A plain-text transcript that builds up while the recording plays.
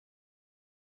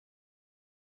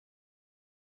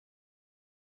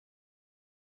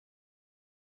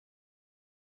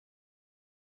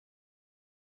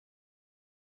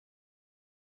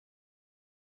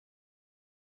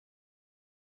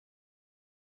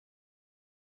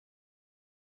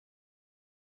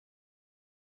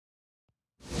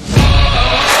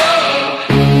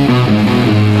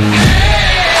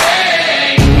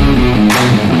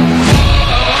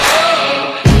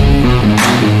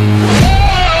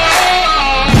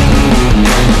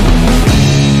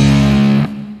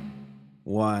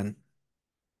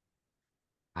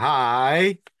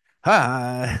Hi.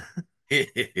 Hi.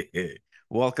 Yeah.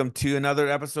 Welcome to another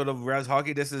episode of Rez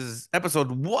Hockey. This is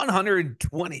episode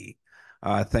 120.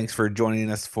 Thanks for joining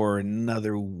us for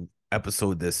another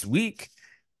episode this week.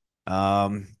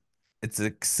 Um, it's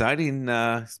exciting.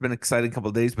 It's been an exciting couple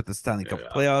of days with the Stanley Cup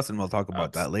playoffs, and we'll talk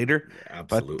about that later.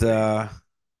 But Absolutely.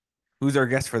 who's our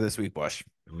guest for this week, Bush?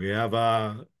 We have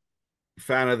a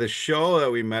fan of the show that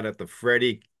we met at the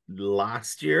Freddie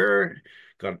last year.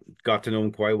 Got to know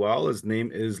him quite well. His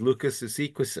name is Lucas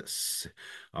Seesequasis,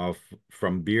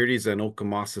 from Beardy's and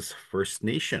Okemasis First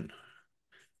Nation.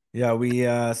 Yeah, we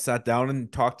sat down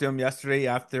and talked to him yesterday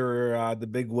after the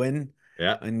big win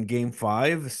Yeah, in Game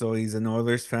 5. So he's an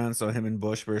Oilers fan. So him and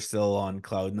Bush were still on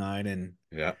cloud nine and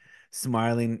yeah,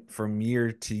 smiling from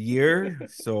year to year.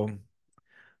 So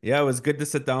yeah, it was good to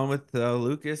sit down with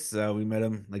Lucas. We met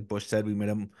him, like Bush said, we met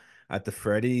him at the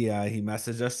Freddie. He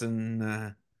messaged us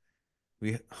and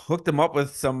we hooked him up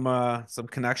with some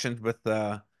connections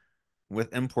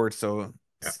with imports. So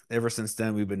yeah, ever since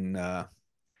then, we've been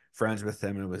friends with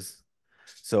him. It was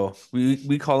so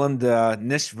we call him the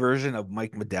niche version of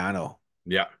Mike Modano.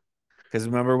 yeah. Because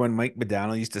remember when Mike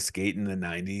Modano used to skate in the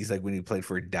 90s, like when he played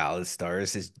for Dallas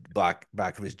Stars, his black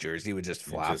back of his jersey would just It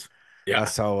flap. just, yeah.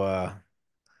 That's how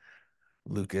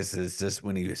Lucas is just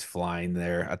when he was flying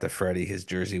there at the Freddie, his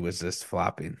jersey was just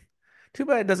flopping. Too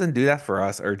bad it doesn't do that for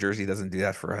us. Our jersey doesn't do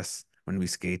that for us when we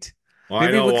skate. Well, I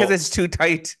Maybe know. because Well, it's too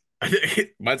tight.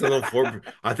 mine's a little form.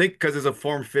 I think because it's a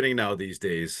form fitting now these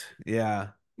days. Yeah.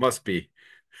 Must be.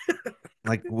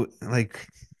 Like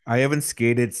I haven't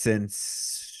skated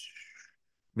since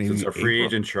Since maybe our free April.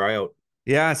 agent tryout.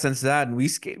 Yeah, since that. And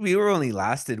we were only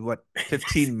lasted what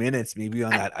 15 minutes maybe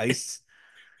on that ice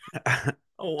I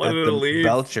wanted at to the leave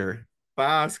Belcher.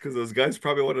 fast because those guys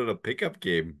probably wanted a pickup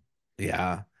game.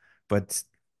 Yeah. But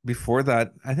before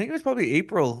that, I think it was probably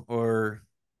April or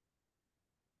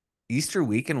Easter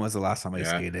weekend was the last time I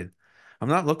Yeah. skated. I'm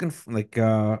not looking for like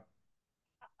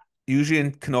usually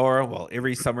in Kenora, well,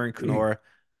 every summer in Kenora,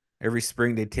 every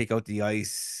spring they take out the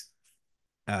ice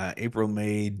April,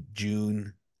 May,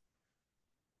 June,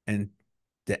 and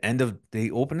they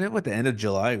open it with the end of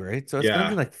July, right? So it's gonna be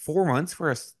Yeah. like 4 months for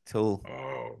us till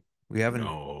Oh, we haven't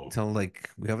no.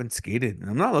 we haven't skated. And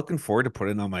I'm not looking forward to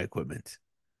putting on my equipment.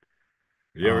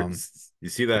 Um You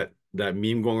see that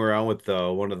meme going around with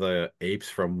one of the apes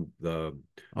from the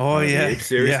oh Planet of the yeah, Apes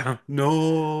series? yeah.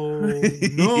 No,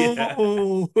 Yeah.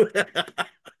 no.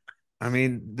 I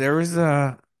mean, there was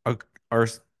a our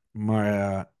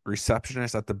my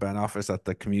receptionist at the Ben office at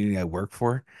the community I work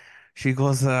for. She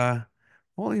goes,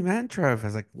 holy man, Trev. I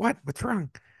was like, what? What's wrong?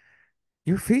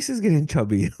 Your face is getting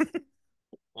chubby.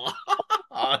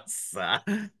 Oh, it's sad.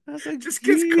 I was like, Just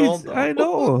gets cold geez, though. I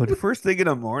know. The first thing in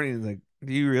the morning, like,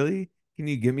 do you really? Can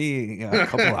you give me a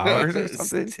couple hours or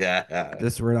something? Sad.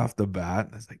 Just right off the bat.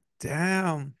 I was like,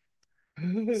 damn.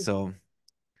 So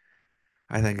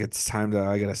I think it's time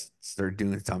I gotta start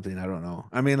doing something. I don't know.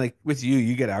 I mean, like with you,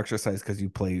 you get exercise because you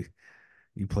play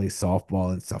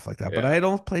softball and stuff like that. But Yeah. I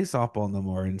don't play softball no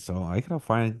more, and so I gotta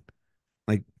find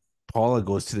like Paula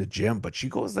goes to the gym, but she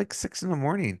goes like 6 in the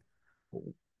morning.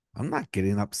 I'm not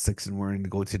getting up 6 in the morning to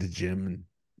go to the gym, and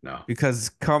No. because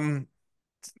come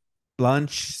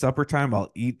lunch, supper time,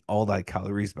 I'll eat all that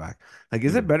calories back. Like,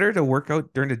 is it Mm. better to work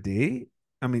out during the day?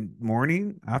 I mean,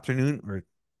 morning, afternoon, or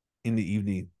in the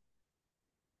evening?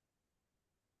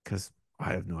 Because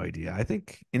I have no idea. I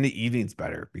think in the evening's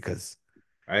better because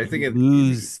I think you in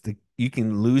the you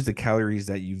can lose the calories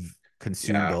that you've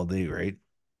consumed yeah. all day, right?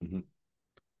 Mhm.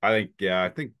 I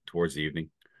think towards the evening.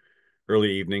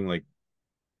 Early evening, like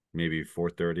maybe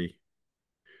 4:30.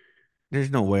 There's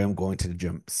no way I'm going to the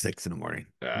gym 6 in the morning.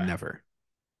 Yeah. Never.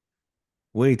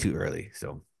 Way too early.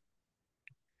 So,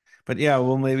 but yeah,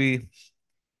 well, maybe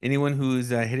anyone who's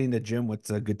hitting the gym, what's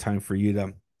a good time for you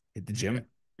to hit the Yeah. gym?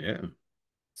 Yeah.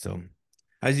 So,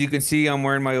 as you can see, I'm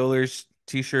wearing my Oilers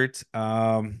t-shirt.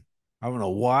 I don't know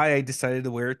why I decided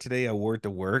to wear it today. I wore it to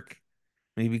work.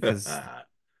 Maybe because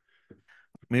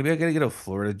maybe I gotta get a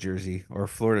Florida jersey or a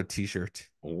Florida t-shirt.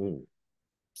 Oh.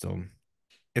 So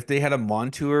if they had a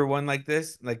Montour one like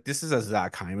this is a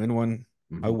Zach Hyman one.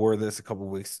 I Mhm. wore this a couple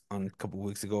weeks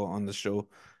ago on the show.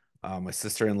 My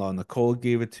sister-in-law Nicole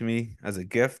gave it to me as a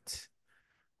gift.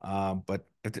 But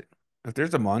if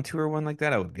there's a Montour one like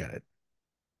that, I would get it.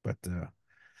 But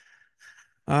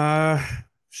uh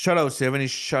shutouts. Do you have any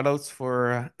shutouts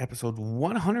for episode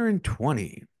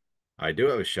 120? I do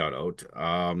have a shout out.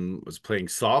 Was playing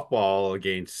softball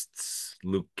against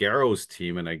Luke Garrow's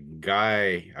team, and a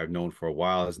guy I've known for a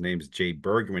while. His name's Jay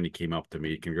Bergman. He came up to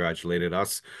me, congratulated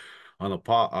us on the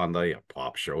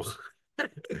pop show.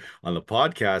 on the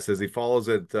podcast as he follows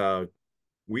it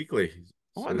weekly.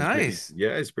 Oh, So it's pretty, nice. yeah,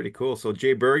 it's pretty cool. So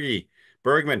Jay Bergman,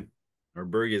 or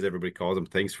Bergie as everybody calls him.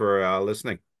 Thanks for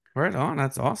listening. Right on.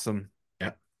 That's awesome.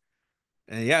 Yeah,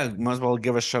 And yeah, might as well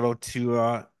give a shout out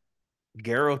to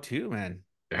Garrow too, man.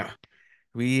 yeah.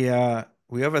 We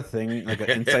have a thing, like an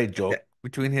inside joke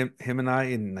between him and I,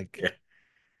 and like Yeah.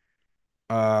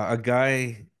 a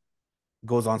guy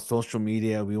goes on social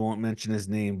media. We won't mention his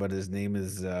name, but his name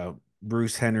is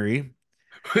Bruce Henry.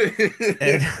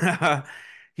 And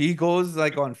he goes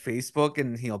like on Facebook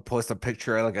and he'll post a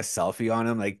picture like a selfie on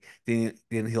him. Like then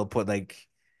he'll put like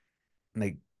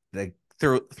like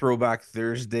throwback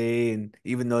Thursday, and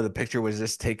even though the picture was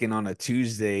just taken on a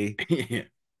Tuesday, Yeah.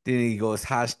 then he goes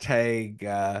hashtag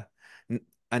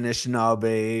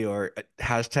Anishinaabe or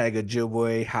hashtag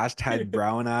Ojibwe, hashtag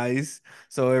brown eyes.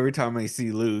 So every time I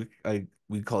see Luke,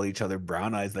 we call each other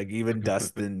brown eyes. Like even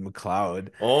Dustin McLeod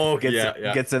Oh, gets yeah,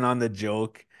 yeah. gets in on the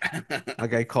joke.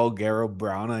 Like I call Garrow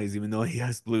brown eyes, even though he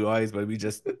has blue eyes, but we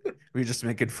just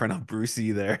making fun of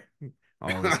Brucey there.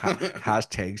 All his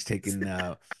hashtags taking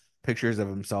pictures of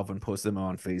himself and post them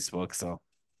on Facebook. So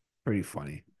pretty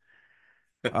funny.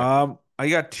 I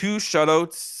got two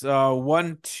shoutouts.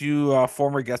 One to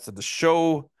former guest of the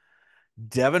show,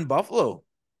 Devin Buffalo,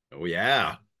 Oh,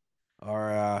 yeah.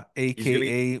 or He's gonna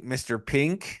AKA Mr.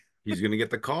 Pink. he's gonna get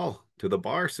the call to the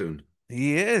bar soon.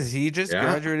 He is. He just Yeah,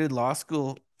 graduated law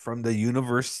school from the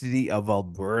University of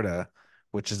Alberta,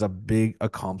 which is a big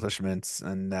accomplishment.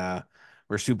 And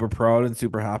we're super proud and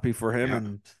super happy for him. yeah,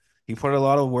 And he put a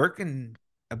lot of work in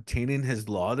obtaining his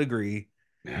law degree.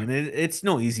 yeah, And it's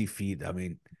no easy feat. I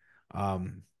mean,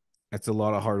 um, it's a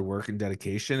lot of hard work and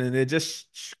dedication. And it just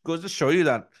goes to show you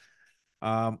that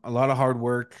a lot of hard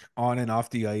work on and off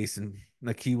the ice. And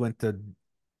like he went to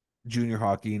junior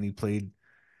hockey and he played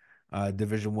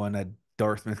Division 1 at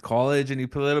Dartmouth College, and he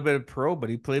played a little bit of pro, but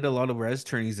he played a lot of res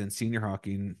tourneys in senior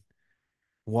hockey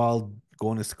while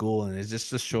going to school, and it's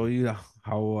just to show you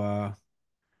how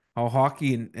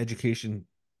hockey and education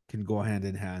can go hand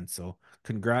in hand. So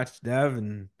congrats, Dev,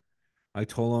 and I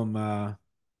told him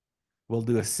we'll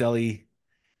do a celly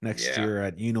next yeah. year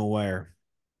at you know where,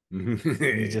 and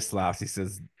he just laughs. He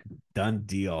says, "Done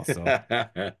deal." So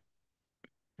it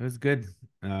was good.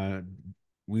 Uh,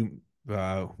 we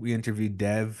we interviewed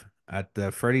Dev at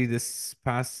the Freddie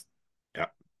Yeah,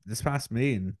 this past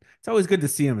May, and it's always good to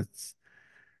see him. It's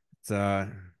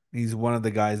he's one of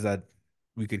the guys that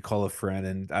we could call a friend,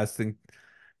 and I think,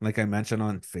 like I mentioned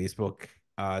on Facebook,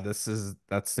 that's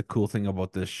the cool thing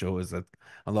about this show is that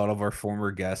a lot of our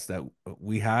former guests that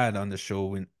we had on the show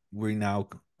when we now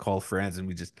call friends, and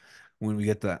we just when we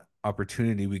get the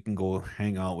opportunity, we can go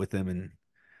hang out with them and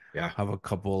yeah. have a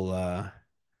couple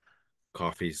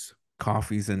Coffees.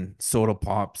 coffees and soda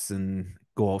pops and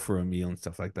go out for a meal and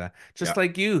stuff like that. Just Yeah.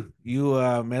 like you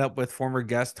met up with former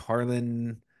guest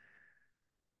Harlan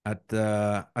at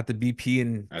the BP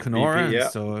in At BP, Kenora, and yeah.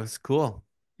 so it's cool.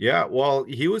 Yeah. Well,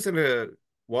 he was in a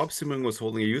Wapsimung was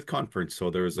holding a youth conference, so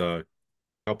there was a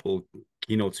couple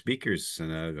keynote speakers,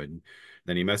 and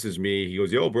then he messaged me. He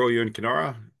goes, "Yo, bro, you in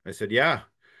Kenora?" I said, "Yeah."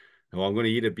 Well, I'm going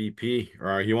to eat at BP,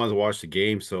 or he wants to watch the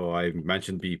game, so I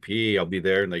mentioned BP. I'll be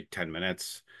there in like 10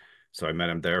 minutes. So I met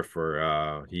him there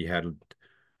for he had what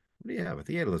do you have? I think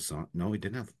he had lasagna. No, he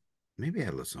didn't have, maybe he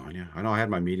had lasagna. I know I had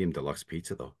my medium deluxe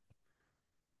pizza though.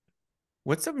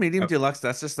 What's a medium Uh, deluxe?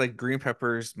 That's just like green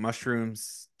peppers,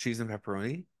 mushrooms, cheese, and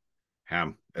pepperoni.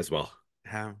 Ham as well.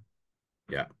 Yeah,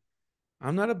 Yeah.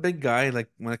 I'm not a big guy like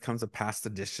when it comes to pasta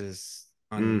dishes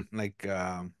Mm, on like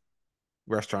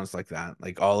restaurants like that,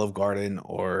 like Olive Garden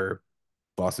or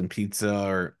Boston Pizza,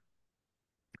 or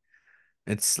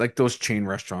it's like those chain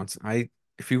restaurants.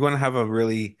 If you want to have a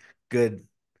really good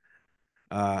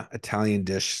Italian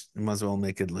dish, you might as well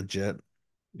make it legit.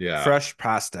 yeah. Fresh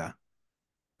pasta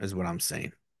is what I'm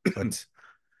saying. But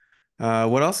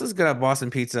what else is good at Boston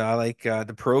Pizza? I like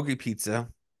the pierogi pizza.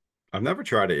 I've never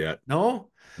tried it yet. No,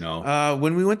 No.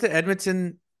 when we went to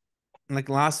Edmonton like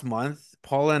last month,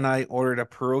 Paula and I ordered a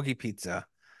pierogi pizza,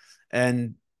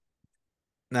 and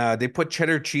they put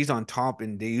cheddar cheese on top,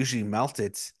 and they usually melt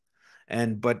it.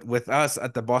 And but with us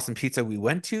at the Boston Pizza we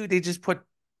went to, they just put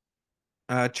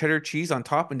cheddar cheese on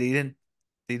top, and they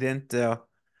didn't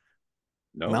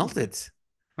No. melt it.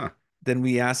 Huh. Then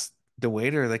we asked the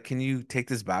waiter, like, "Can you take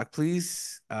this back,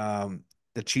 please?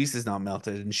 The cheese is not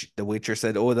melted." And the waitress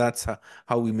said, "Oh, that's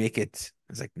how we make it."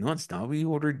 I was like, "No, it's not. We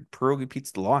ordered pierogi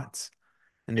pizza lots,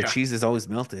 and the Yeah. cheese is always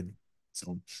melted."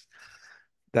 So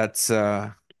that's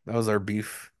that was our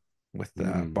beef with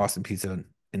Mm. Boston Pizza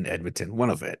in Edmonton.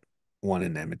 One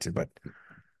in Edmonton, but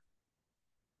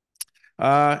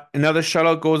Another shout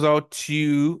out goes out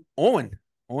to Owen.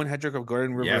 Owen Headrick of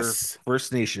Garden River Yes.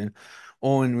 First Nation.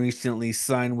 Owen recently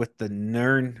signed with the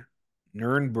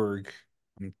Nurnberg.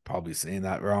 I'm probably saying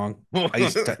that wrong.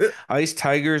 Ice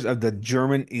Tigers of the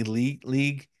German Elite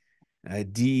League.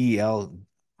 DEL.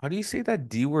 How do you say that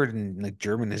D word in like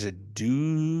German? Is it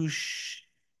Deutsche,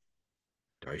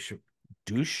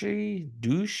 douchey,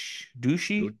 Deutsche.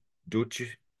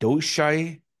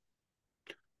 douchey?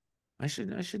 I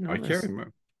should I know can't this.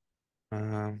 remember.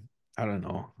 Um, I don't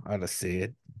know how to say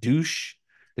it. Douche.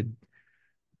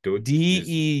 Deutsch is.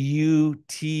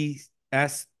 Deutsche.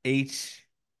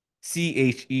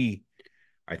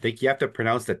 I think you have to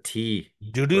pronounce the T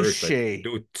first, like Douche.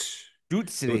 Deutsch.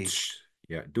 Douche. Deutsch.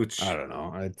 Yeah, I Deutsch. don't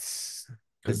know. It's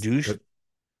the Because douche.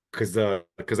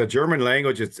 the German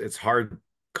language, it's hard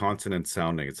consonant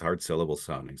sounding. It's hard syllable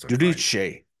soundings, I find. Douche.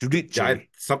 Yeah, Douche.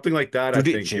 something like that. I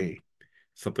think you Douche.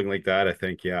 something like that. I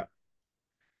think yeah.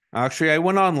 Actually, I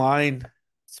went online.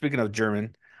 Speaking of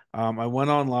German, I went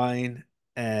online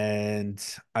and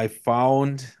I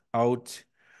found out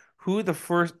who the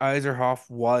first Eiserhoff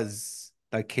was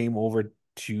that came over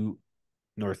to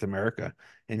North America.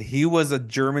 And he was a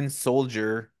German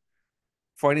soldier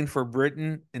fighting for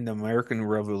Britain in the American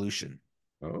Revolution.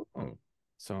 Oh,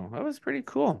 So that was pretty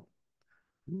cool.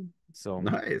 So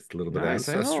nice. A little bit of nice,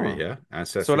 I ancestry. know. Yeah,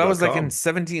 So that was like in ancestry.com.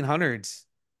 1700s.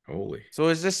 Holy. So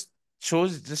it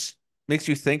just makes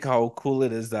you think how cool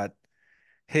it is that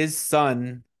his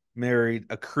son married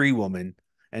a Cree woman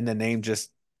and the name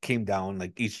just came down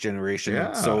like each generation.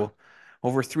 Yeah. So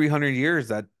over 300 years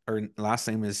that our last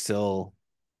name is still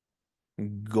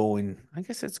going, I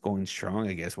guess it's going strong,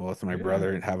 I guess. Well, with my Yeah.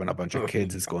 brother and having a bunch of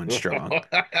kids, it's going strong.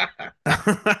 Yeah.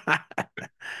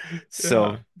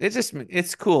 So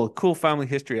it's cool family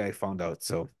history I found out.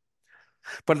 So,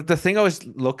 but the thing I was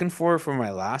looking for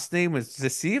my last name was to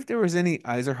see if there was any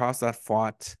Eiserhoffs that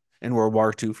fought in World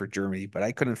War II for Germany, but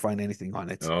I couldn't find anything on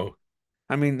it. Oh.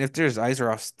 I mean, if there's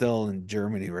Eiserhoff still in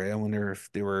Germany, right? I wonder if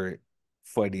they were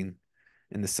fighting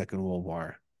in the Second World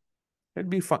War. It'd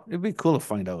be fun. It'd be cool to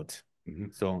find out.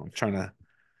 Mhm. So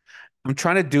I'm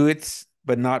trying to do it,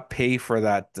 but not pay for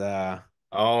that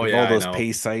Oh like yeah, all I those know.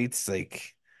 pay sites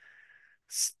like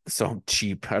so I'm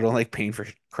cheap. I don't like paying for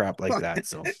crap like that.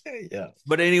 So Yeah.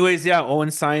 but anyways, yeah,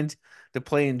 Owen signed to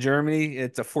play in Germany.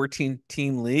 It's a 14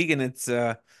 team league and it's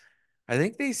I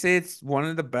think they say it's one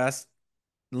of the best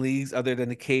leagues other than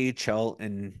the KHL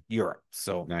in Europe.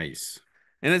 So Nice.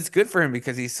 and it's good for him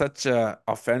because he's such a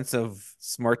offensive,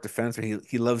 smart defenseman.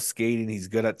 He loves skating. He's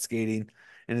good at skating,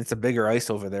 and it's a bigger ice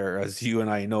over there, as you and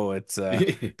I know. It's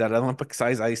It that Olympic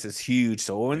size ice is huge.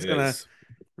 So Owen's gonna is.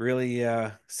 really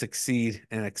succeed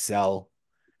and excel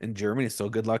in Germany. So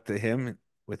good luck to him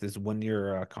with his 1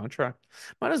 year contract.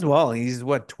 Might as well. He's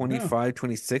what Yeah, 25,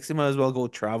 26. He might as well go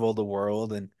travel the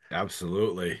world and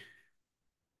absolutely.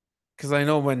 because I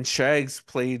know when Shags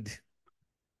played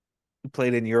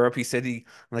in Europe. He said he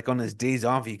like on his days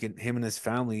off, he could him and his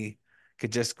family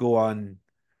could just go on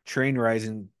train rides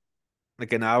and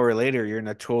like an hour later you're in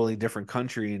a totally different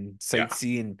country and Yeah.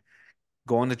 sightsee and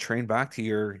go on the train back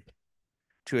to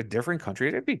a different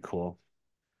country. That'd be cool.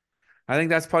 I think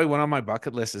that's probably one on my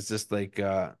bucket list is just like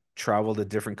travel to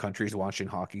different countries watching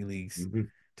hockey leagues, Mhm.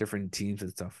 different teams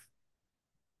and stuff.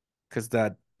 Because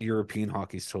that European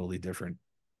hockey is totally different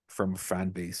from a fan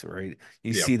base, right?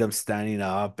 You Yep. see them standing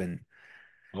up and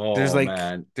there's Oh like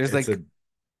man, there's like it's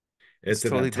it's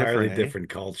an totally entirely different, eh? different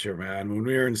culture, man. When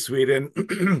we were in Sweden,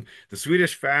 the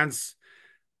Swedish fans,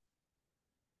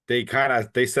 they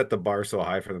set the bar so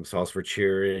high for themselves for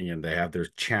cheering and they have their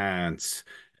chants.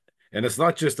 And it's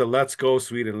not just a let's go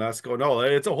Sweden, let's go. No,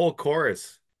 it's a whole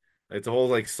chorus. It's a whole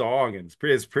like song and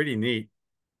it's pretty neat.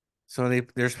 So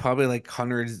there's probably like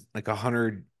hundreds, like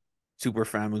 100 super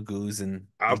Famagoos in each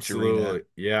arena. Absolutely.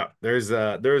 Yeah. There's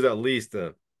at least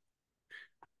a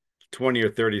 20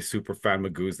 or 30 super fan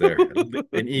Magoos there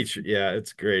in each. Yeah,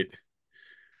 it's great.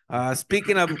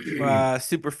 Speaking of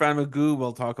super Famagoo,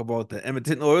 we'll talk about the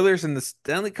Edmonton Oilers in the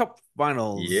Stanley Cup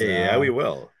Finals. Yeah, yeah, we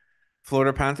will.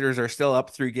 Florida Panthers are still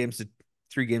up 3 games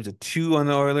to 2 on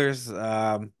the Oilers.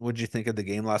 What'd you think of the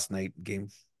game last night? Game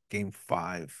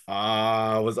five.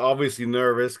 I was obviously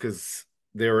nervous because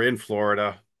they were in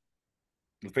Florida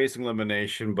facing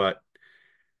elimination, but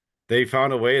they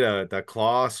found a way to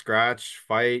claw, scratch,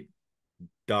 fight,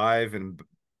 dive, and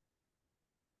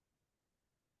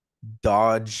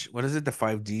Dodge. What is it? The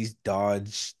 5 Ds: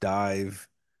 dodge, dive,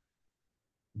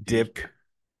 dip, deke.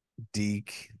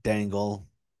 deke, dangle.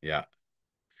 Yeah,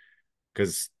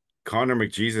 because Connor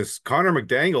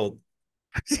McDangle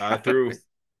Yeah, threw.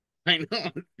 I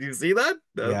know. You see that?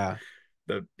 yeah.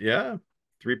 Yeah.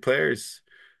 Three players.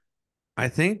 I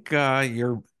think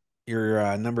your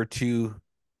number two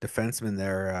defenseman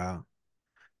there,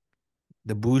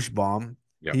 the Boosh Bomb,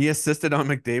 Yep. he assisted on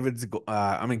McDavid's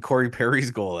I mean Corey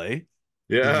Perry's goal, eh?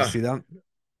 Did you Yeah. see that?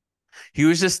 He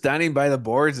was just standing by the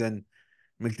boards and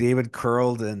McDavid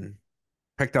curled and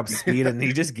picked up speed and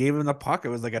he just gave him the puck. It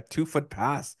was like a 2 foot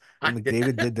pass and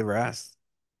McDavid did the rest.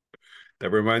 That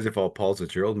reminds me of how Paul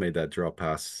Fitzgerald made that drop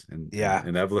pass Yeah,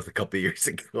 in Evelyn a couple of years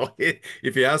ago.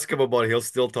 If you ask him about it, he'll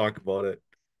still talk about it.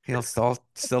 he'll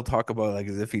still talk about it like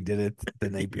as if he did it the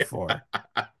night Yeah. before.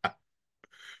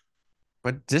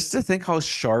 But just to think how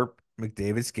sharp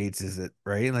McDavid skates is it,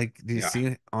 right? Like, do you Yeah.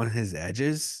 see on his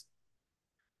edges?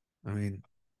 I mean,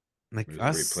 like There's a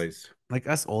us, replays. like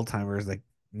us old timers, like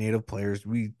native players,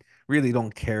 we really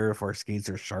don't care if our skates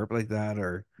are sharp like that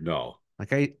or No.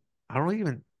 like I don't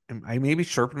even I maybe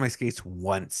sharpened my skates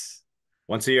once.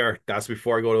 Once a year. That's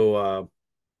before I go to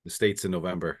the States in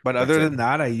November. But That's other it. than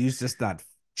that, I use just that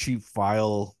cheap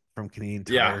file from Canadian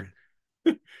Yeah. Tire.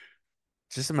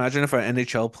 Just imagine if an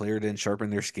NHL player didn't sharpen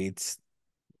their skates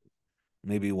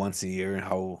maybe once a year and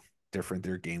how different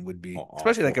their game would be,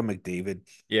 especially like a Awful. McDavid.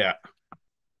 Yeah.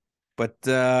 But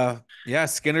yeah,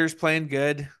 Skinner's playing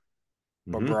good.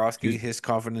 Hmm. Bobrovsky, his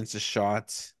confidence is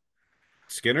shot.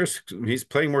 He's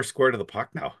playing more square to the puck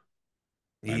now.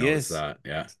 I He noticed is. that.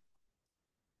 Yeah.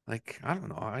 Like, I don't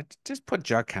know. I just put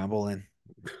Jack Campbell in.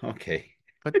 Okay.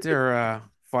 Put their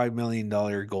 $5 million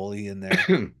goalie in there.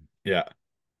 Yeah.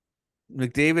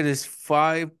 McDavid is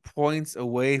 5 points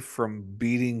away from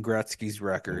beating Gretzky's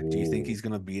record. Do you think Oh. he's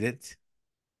gonna beat it?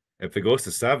 If it goes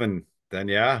to seven, then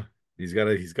yeah, he's got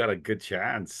a good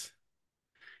chance.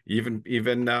 Even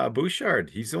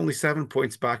Bouchard, he's only 7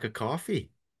 points back of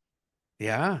Coffee.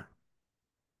 Yeah.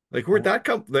 Like where'd Oh, that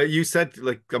come? That you said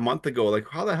like a month ago. Like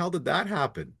how the hell did that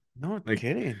happen? no Like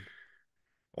kidding.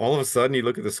 all of a sudden you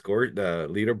look at the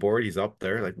leaderboard, he's up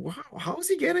there. Like wow, how is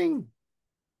he getting?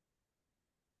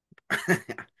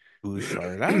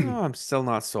 Bouchard. I don't know. I'm still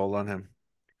not sold on him.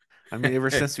 I mean,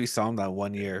 ever since we saw him that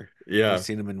 1 year, we've Yeah,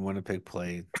 seen him in Winnipeg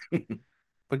play.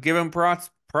 But give him props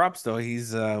though.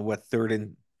 He's what third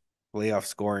in playoff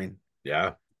scoring.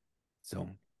 yeah, So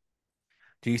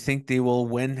do you think they will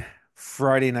win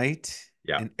Friday night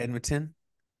yeah. in Edmonton?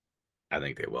 I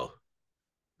think they will.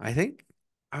 I think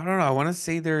I don't know. I want to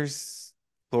say there's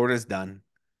Florida's done.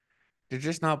 They're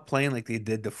just not playing like they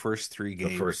did the first three The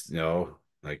first, games.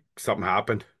 like something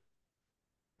happened.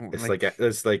 Like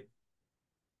It's like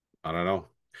I don't know.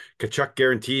 Kachuk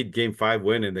guaranteed game five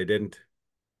win, and they didn't.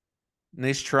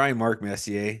 nice try, Mark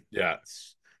Messier. Yeah,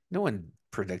 No one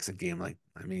predicts a game like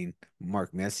I mean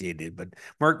Mark Messier did, but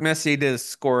Mark Messier did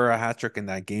score a hat trick in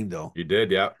that game though. you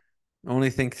did. Yeah. The only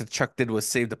thing that Chuck did was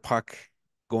save the puck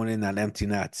going in that empty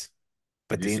net,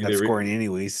 but Did you they see ended up scoring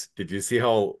anyways. Did you see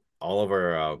how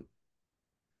Oliver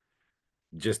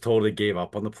just totally gave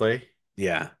up on the play?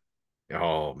 Yeah,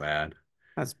 Oh man.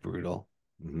 that's brutal.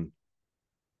 Hmm.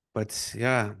 But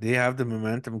yeah, they have the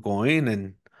momentum going.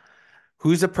 And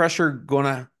who's the pressure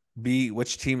gonna be?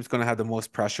 Which team's gonna have the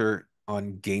most pressure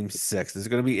on game six? Is it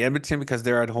gonna be Edmonton because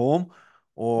they're at home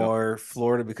No, or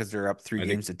Florida because they're up three I think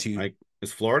games to two? I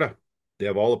it's Florida. They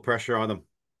have all the pressure on them.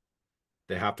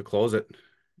 They have to close it.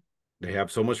 They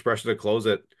have so much pressure to close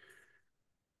it.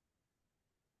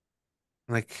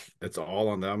 Like, It's all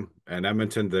on them. And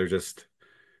Edmonton, just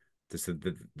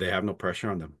they have no pressure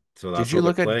on them. So did that's you what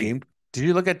they're look at playing. game? Did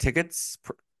you look at tickets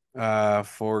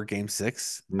for game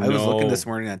six? I was looking this No,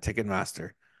 morning at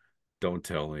Ticketmaster. don't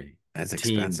tell me. It's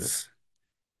expensive. Teens,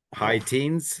 high Oh,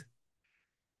 teens.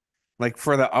 like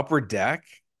for the upper deck,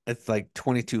 it's like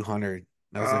 2,200.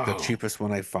 That was like the Oh, cheapest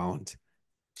one I found.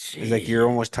 It's like you're gee,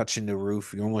 almost touching the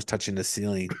roof. You're almost touching the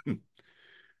ceiling.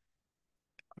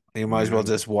 You might as well man.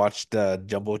 just watch the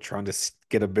jumbotron to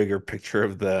get a bigger picture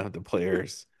of the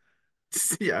players.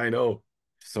 Yeah, I know.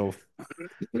 So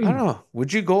I don't know.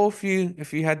 Would you go if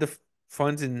you had the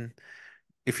funds and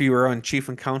if you were on chief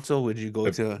and council? Would you go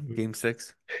Uh, to game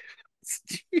six?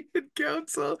 Student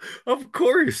council, of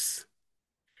course.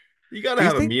 You got to Do you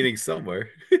have a think meeting somewhere.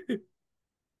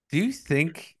 do you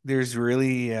think there's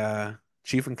really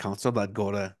chief and council that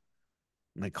go to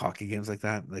like hockey games like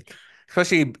that? Like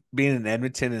especially being in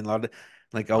Edmonton and a lot of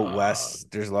like out Uh,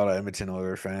 west, there's a lot of Edmonton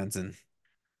Oilers fans and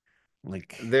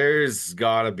like there's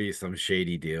got to be some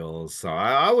shady deals. So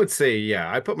I would say,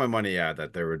 yeah, I put my money yeah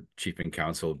that there would chief and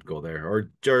council would go there,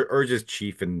 or just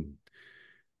chief and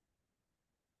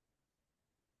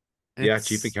yeah,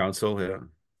 chief and it's council. Yeah,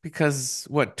 because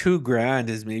what 2 grand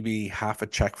is maybe half a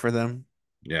check for them.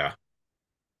 yeah.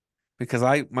 Because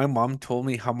my mom told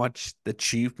me how much the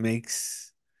chief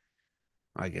makes,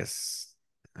 I guess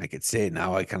I could say it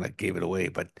now. I kind of gave it away,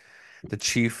 but the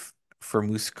chief for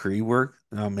Moose Cree work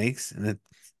makes, and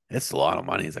it's a lot of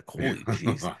money. It's like, holy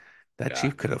jeez, that Yeah.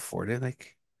 chief could afford it.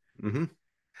 Like, Hmm.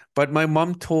 but my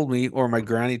mom told me, or my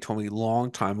granny told me a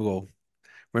long time ago,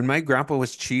 when my grandpa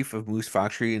was chief of Moose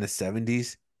Factory in the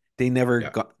 70s,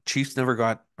 Yeah. chiefs never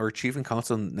got, or chief and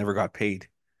council never got paid.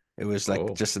 It was like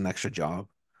Oh, just an extra job.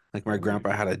 Like my holy.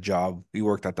 grandpa had a job. He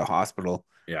worked at the hospital.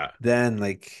 Yeah. Then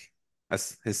like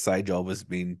as his side job was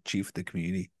being chief of the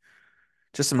community.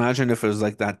 Just imagine if it was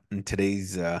like that in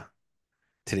today's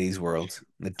world.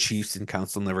 The chiefs and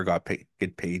council never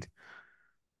get paid.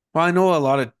 Well, I know a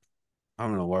lot of I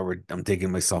don't know why I'm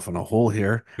digging myself in a hole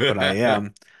here, but I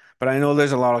am. But I know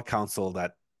there's a lot of council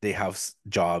that they have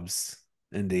jobs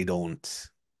and they don't.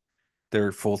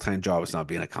 Their full-time job is not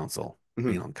being a council, Mhm.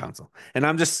 being on council. And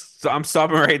I'm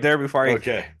stopping right there before I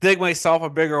Okay. dig myself a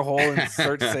bigger hole and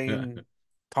start saying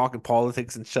talking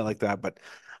politics and shit like that. But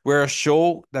we're a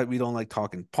show that we don't like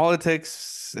talking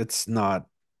politics. It's not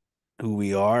who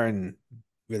we are and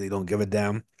really don't give a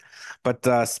damn.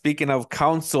 But speaking of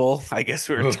council, I guess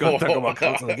we are going to talk about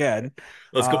council again.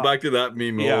 Let's go Uh, back to that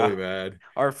meme. yeah, Holy man.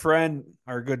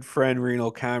 our good friend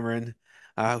Reno Cameron,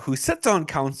 who sits on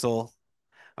council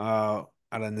uh,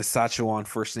 at a Saskatchewan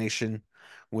First Nation,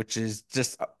 which is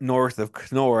just north of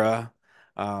Kenora,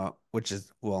 which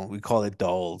is, well, we call it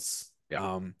Dolls.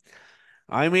 Yeah.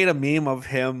 I made a meme of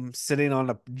him sitting on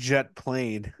a jet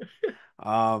plane.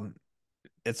 Um,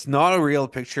 it's not a real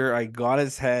picture. I got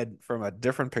his head from a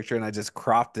different picture and I just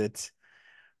cropped it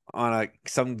on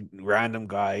some random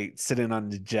guy sitting on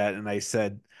the jet, and I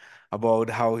said about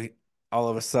how all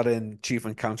of a sudden Chief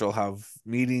and Council have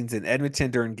meetings in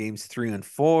Edmonton during games 3 and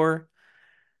 4,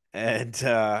 and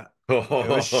it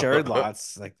was shared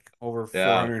lots like over Yeah.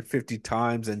 450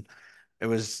 times, and it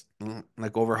was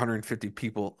like over 150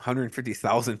 people,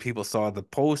 150,000 people saw the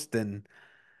post,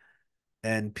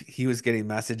 and he was getting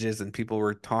messages, and people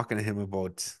were talking to him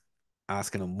about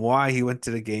asking him why he went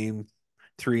to the game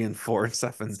 3 and 4 and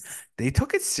stuff, and they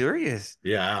took it serious.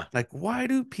 Yeah. Like, why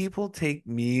do people take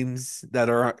memes that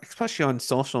are, especially on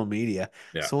social media,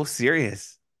 Yeah. so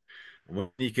serious?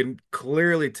 Well, you can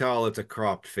clearly tell it's a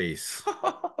cropped face. It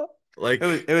was Like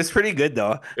it was pretty good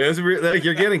though. like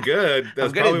you're getting good. I'm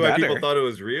That's probably getting why people better. thought it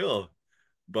was real.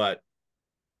 But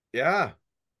yeah,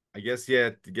 I guess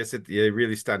yeah, I guess it yeah,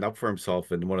 really stand up for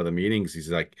himself in one of the meetings. He's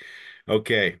like,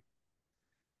 okay,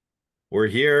 we're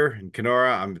here in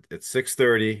Kenora. I'm at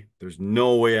 6:30. There's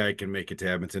no way I can make it to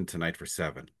Edmonton tonight for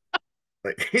 7.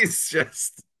 Like he's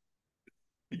just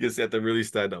you just have to really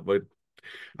stand up. But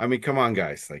I mean, come on,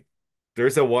 guys. Like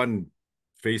there's a one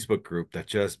Facebook group that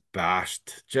just I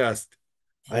know,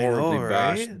 horribly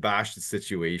right? bashed the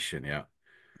situation. Yeah.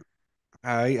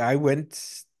 I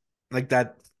went like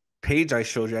that page I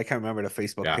showed you. I can't remember the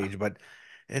Facebook Yeah. page, but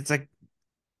it's like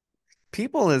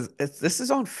this is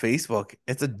on Facebook.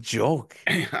 It's a joke.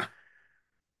 Yeah.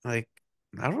 Like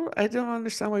I don't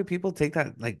understand why people take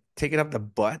it up the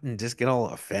butt and just get all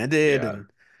offended Yeah. and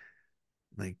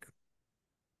like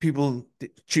people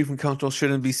chief and council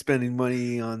shouldn't be spending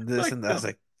money on this Like and that. It's no.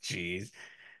 like, geez,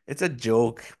 it's a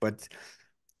joke, but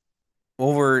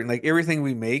over like everything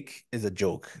we make is a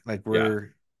joke. Like Yeah.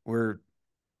 we're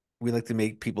we like to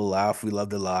make people laugh. We love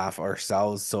to laugh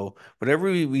ourselves. So whatever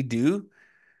we do,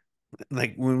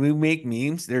 like when we make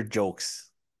memes, they're jokes.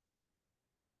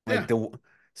 Like Yeah. the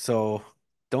so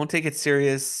don't take it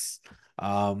serious.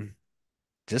 Um,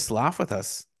 just laugh with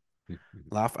us.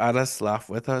 Laugh at us, laugh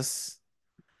with us.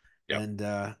 Yep. And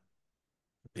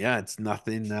yeah, it's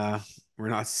nothing we're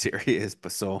not serious,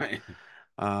 but so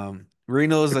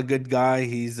Reno's a good guy.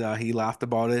 He laughed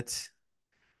about it,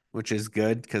 which is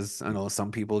good because I know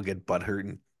some people get butthurt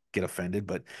and get offended,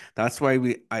 but that's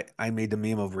why I made the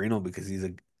meme of Reno because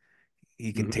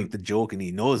he can take the joke and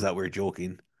he knows that we're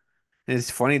joking. And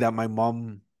it's funny that my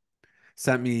mom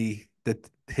sent me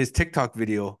his TikTok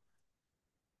video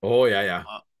Oh yeah, yeah.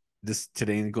 uh, this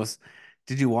today and goes,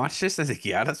 "Did you watch this?" I was like,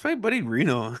 "Yeah, that's my buddy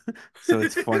Reno." So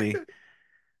it's funny.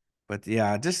 But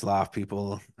yeah, just laugh,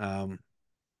 people.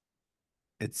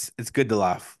 It's good to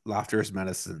laugh. Laughter is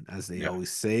medicine, as they Yeah.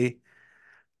 always say.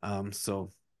 So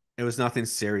it was nothing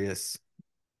serious,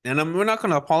 and we're not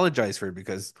going to apologize for it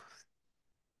because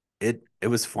it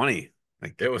was funny.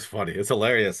 It Like was funny. It's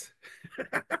hilarious.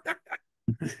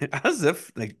 as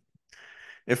if like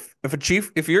if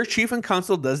your chief and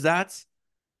council does that,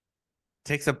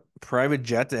 takes a private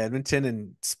jet to Edmonton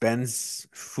and spends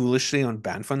foolishly on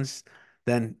band funds,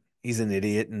 then he's an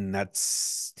idiot, and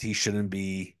he shouldn't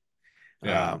be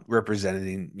Yeah.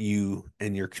 representing you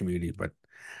and your community. But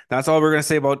that's all we're gonna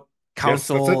say about Yes, that's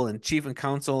it. council and chief and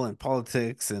council and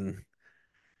politics and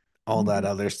all that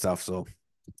other stuff. So,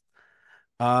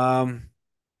 um,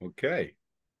 Okay.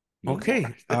 No more. okay.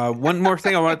 One more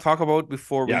thing I want to talk about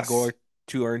before we go Yes.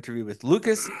 to our interview with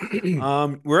Lucas.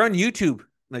 We're on YouTube.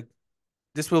 Like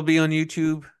this will be on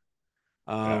YouTube.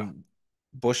 Yeah. Um,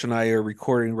 Bush and I are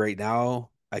recording right now.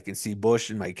 I can see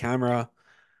Bush in my camera.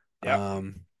 Yeah.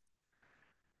 Um,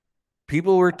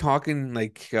 People were talking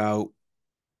like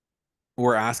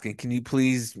were asking, can you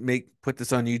please put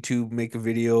this on YouTube, make a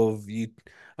video of you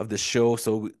of the show?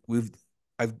 So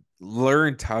I've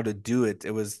learned how to do it.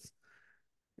 It was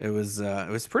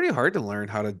pretty hard to learn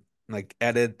how to like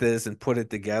edit this and put it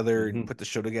together and Hmm. put the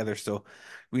show together. So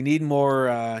we need more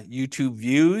YouTube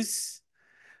views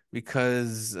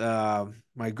because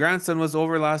my grandson was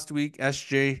over last week,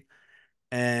 SJ,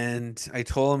 and I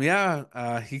told him,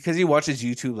 yeah, because he watches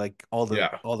YouTube like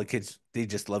Yeah. all the kids, they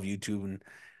just love YouTube and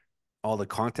all the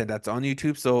content that's on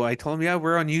YouTube. So I told him, yeah,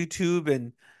 we're on YouTube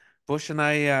and Bush and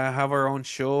I have our own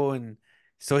show. And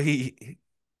so he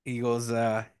goes,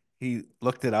 he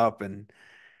looked it up and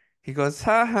he goes,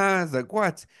 ha ha. It's like,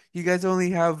 what? You guys only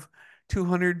have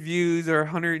 200 views or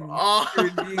 100 Oh,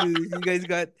 views.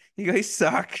 You guys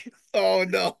suck. oh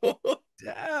no.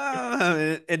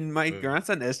 Damn. And my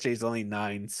grandson SJ is only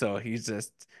 9, so and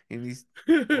he's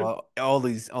well, all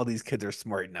these kids are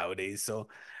smart nowadays. So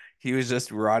he was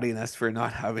just rotting us for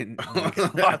not having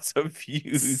like lots of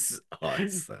views. Oh,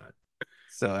 it's sad.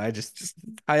 So Just,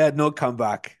 I had no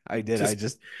comeback. I did. just, I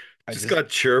just just got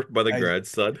chirped by the I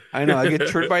grandson. I know I get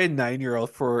chirped by a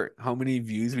 9-year-old for how many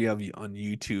views we have on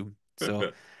YouTube.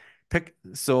 So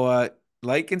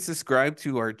like and subscribe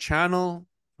to our channel.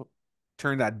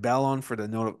 Turn that bell on for the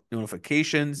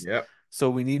notifications. Yep. So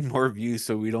we need more views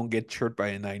so we don't get chirped by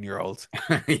a 9-year-old.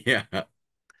 Yeah.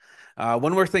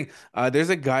 One more thing. There's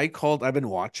a guy called, I've been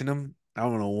watching him. I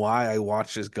don't know why I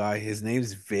watch this guy. His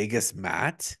name's Vegas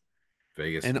Matt.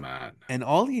 Vegas And man.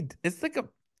 it's like a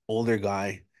older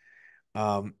guy.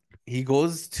 Um, he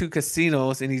goes to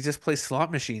casinos and he just plays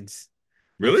slot machines.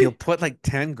 Like he'll Really? put like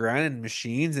 10 grand in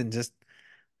machines and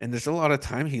there's a lot of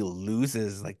time he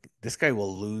loses. Like this guy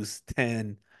will lose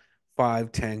 10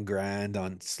 grand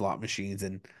on slot machines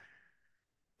and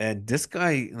this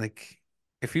guy like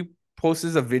if he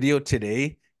posts a video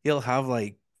today, he'll have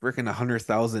like freaking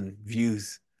 100,000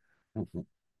 views.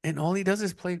 And all he does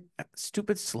is play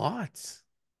stupid slots.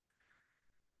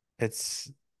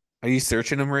 It's Are you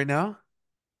searching him right now?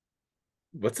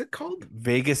 What's it called?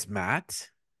 Vegas Matt,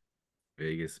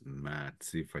 Vegas Matt.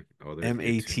 See if I can. Oh, there's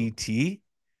YouTube.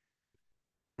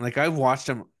 Matt. Like I've watched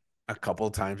him a couple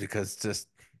of times because just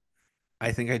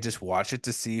I think I just watch it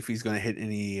to see if he's gonna hit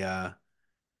any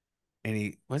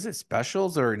was it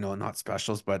specials or no, not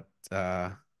specials, but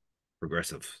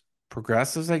Progressive.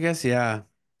 progressives, I guess. Yeah.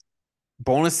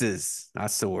 Bonuses.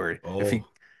 That's the word. If you Oh,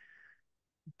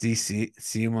 do you see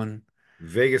him on,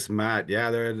 Vegas Matt.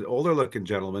 Yeah, they're an older looking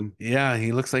gentleman. yeah,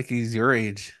 he looks like he's your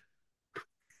age.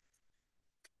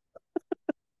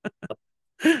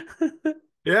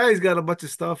 Yeah, he's got a bunch of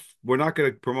stuff. We're not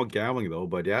going to promote gambling though,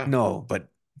 but yeah. No, but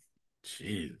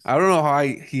Jeez. I don't know how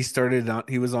he started on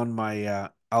he was on my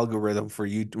algorithm for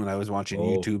you when I was watching Oh,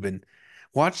 YouTube and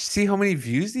see how many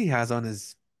views he has on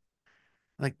his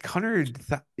like 100.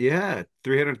 yeah.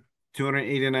 300,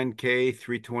 289K,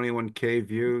 321K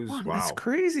views. Wow, that's Wow.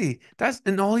 crazy. That's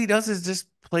and all he does is just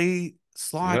play Yeah.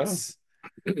 slots.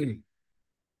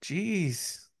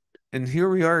 Jeez. And here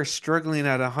we are struggling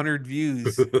at 100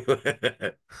 views,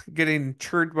 getting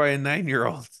chirped by a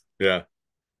 9-year-old. Yeah.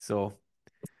 So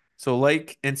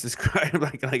like and subscribe,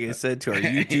 like I said, to our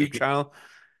YouTube channel.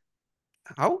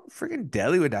 How freaking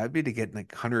deadly would that be to get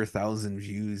like 100,000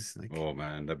 views? Like, Oh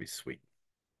man, that'd be sweet.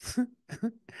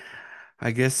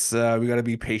 I guess we gotta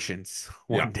be patient.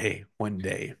 Yeah. One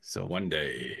day. So One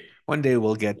day. one day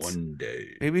we'll get. One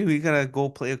day. Maybe we gotta go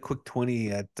play a quick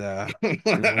 20 at in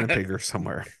Winnipeg or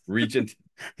somewhere. Regent.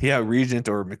 Yeah, Regent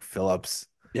or McPhillips.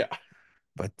 Yeah.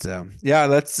 But yeah,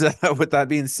 let's with that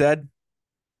being said,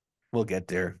 we'll get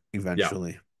there Yeah.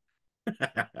 eventually.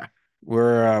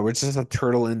 We're just a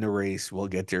turtle in the race. We'll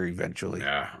get there eventually.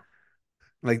 Yeah.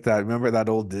 Like that. Remember that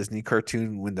old Disney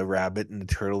cartoon when the rabbit and the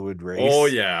turtle would Oh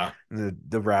race? yeah. And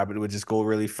the rabbit would just go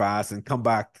really fast and come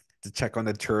back to check on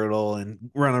the turtle and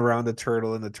run around the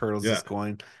turtle, and the turtle's Yeah. just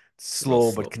going Real slow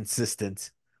but slow.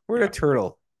 consistent. We're the Yeah.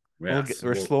 turtle. Yes.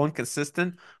 We're slow and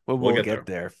consistent, but We'll we'll get get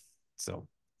there. there. So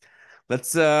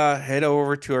let's head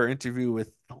over to our interview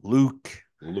with Luke.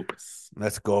 Lucas.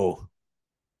 Let's go.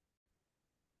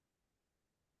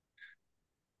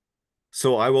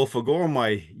 So I will forgo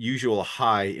my usual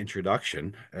high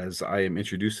introduction as I am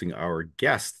introducing our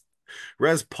guest,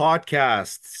 Rez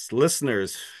Podcasts,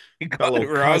 listeners, You got it fellow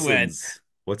wrong, man. cousins.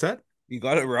 What's that? You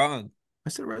got it wrong. I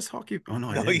said Rez Hockey. Oh no,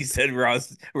 I No, you didn't. said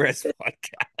Rez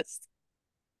podcast.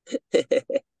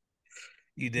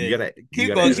 You did. You Keep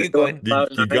gotta going, edit. keep going. Cloud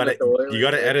nine with the You Oilers,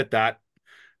 gotta eh? edit that.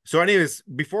 So, anyways,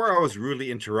 before I was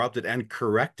really interrupted and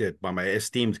corrected by my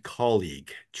esteemed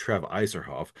colleague, Trev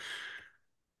Iserhoff.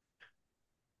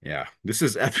 Yeah, this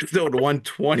is episode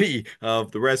 120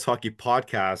 of the Rez Hockey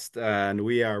podcast, and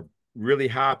we are really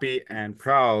happy and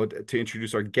proud to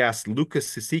introduce our guest, Lucas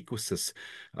Seesequasis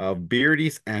of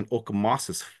Beardy's and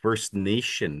Okemasis First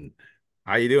Nation.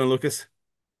 How you doing, Lucas?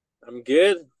 I'm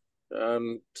good.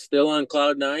 I'm still on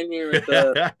cloud nine here with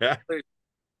the,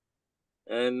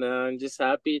 and I'm just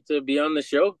happy to be on the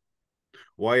show.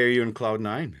 Why are you in Cloud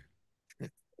Nine?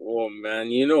 Oh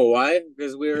man, you know why?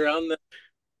 Because we were on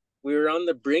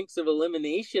the brinks of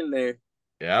elimination there.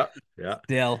 Yeah, yeah.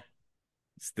 Still.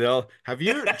 Still,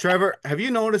 Trevor, have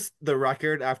you noticed the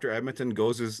record after Edmonton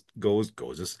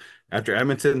after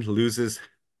Edmonton loses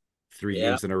three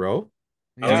Yeah, games in a row?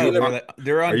 I was Yeah, gonna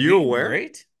they're Are you unbeaten, aware?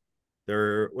 right?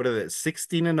 They're what are they?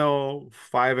 16-0,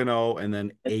 5-0, and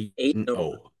then eight eight and no.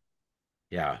 0.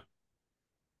 Yeah.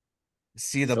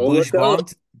 See the So Bush look out. bomb?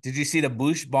 Did you see the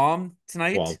Bush bomb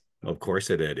tonight? Well, of course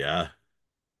it did. Yeah.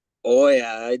 Oh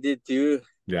yeah, I did too.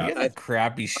 He Yeah. has I a thought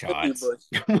crappy it would be shot. Bush.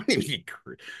 What do you mean?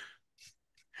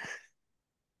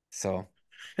 So,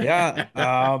 yeah.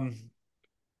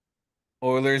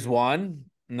 Oilers won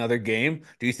another game.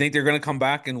 Do you think they're going to come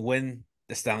back and win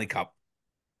the Stanley Cup?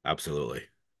 Absolutely.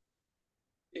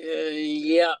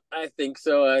 Yeah, I think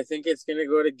so. I think it's gonna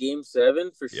go to Game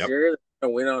 7 for Yep. sure. They're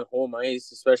gonna win on home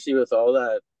ice, especially with all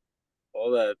that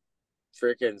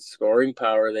freaking scoring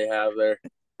power they have there.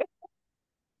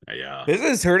 Yeah. This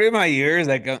is hurting my ears.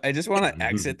 Like, I just want to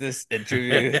exit this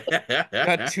interview.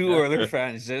 Got two Oilers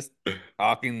fans just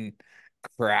talking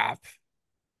crap.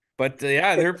 But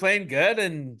yeah, they're playing good,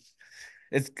 and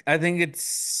it's. I think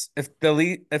it's if the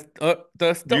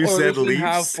You said Oilers didn't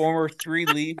have Leafs. former three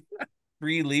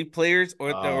lead players, or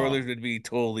the Oh, Oilers would be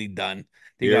totally done.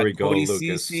 They here we got go, Cody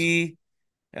Lucas. Cece,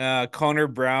 Connor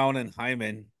Brown, and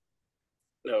Hyman.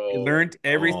 They No. learned Oh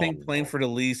everything playing for the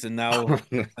Leafs, and now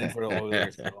they're playing for the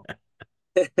Oilers.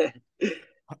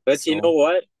 But you know So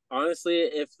what? Honestly,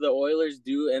 if the Oilers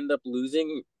do end up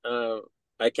losing,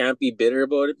 I can't be bitter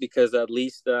about it because at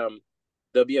least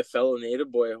there'll be a fellow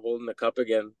native boy holding the cup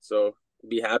again. So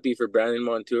be happy for Brandon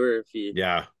Montour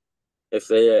Yeah. if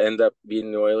they end up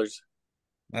beating the Oilers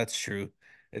that's true.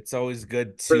 It's always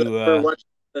good for the to for what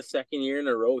the second year in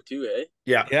a row too, eh?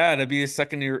 Yeah. yeah, it'll be a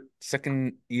second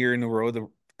year in a row the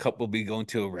cup will be going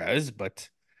to a res, but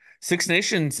Six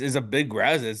Nations is a big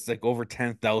res. It's like over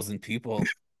 10,000 people.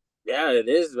 Yeah, it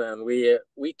is, man.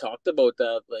 We talked about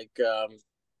that. Like,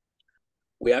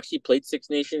 we actually played Six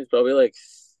Nations probably like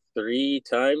 3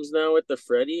 times now at the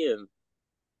Freddie, and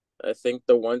I think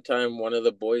the one time one of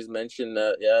the boys mentioned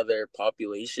that yeah, their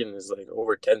population is like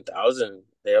over 10,000.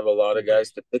 They have a lot of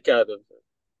guys to pick out of.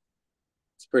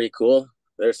 It's pretty cool.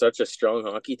 They're such a strong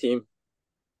hockey team.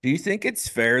 Do you think it's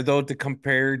fair though to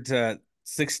compare to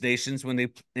Six Nations when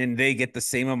they get the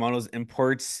same amount of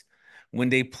imports when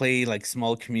they play like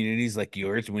small communities like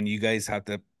yours when you guys have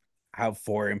to have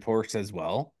four imports as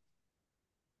well?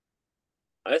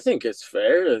 I think it's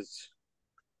fair.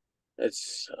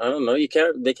 It's I don't know. They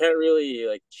can't really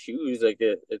like choose like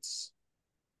it's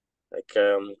like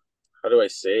how do I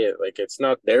say it? Like it's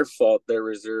not their fault their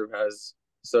reserve has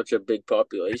such a big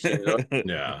population, you know.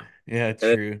 Yeah. Yeah, And it's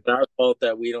true. our fault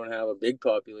that we don't have a big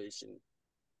population.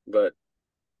 But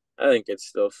I think it's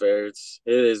still fair. It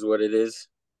is what it is.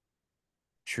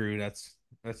 True. That's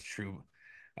true.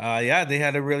 Yeah, they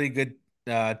had a really good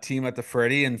team at the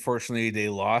Freddie. Unfortunately, they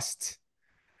lost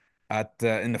at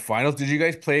in the finals. Did you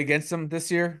guys play against them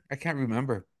this year? I can't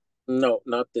remember. No,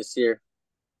 not this year.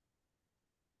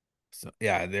 So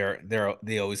yeah,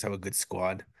 they always have a good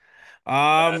squad.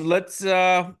 Yeah. Let's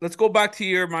go back to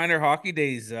your minor hockey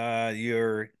days.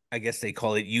 Your I guess they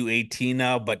call it U18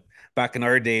 now, but back in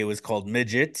our day it was called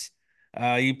midget.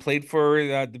 You played for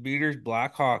the Beaters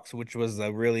Blackhawks, which was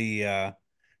a really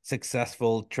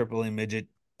successful AAA midget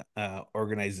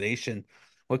organization.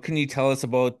 What can you tell us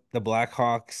about the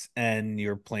Blackhawks and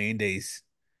your playing days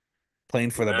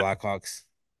playing for the Man, Blackhawks?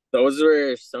 those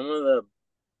were some of the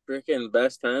freaking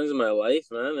best times of my life,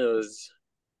 man.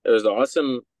 It was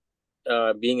awesome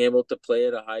being able to play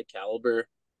at a high caliber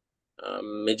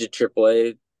midget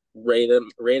AAA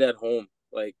right at home,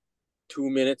 like 2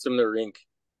 minutes from the rink.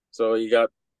 So you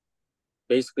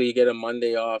get a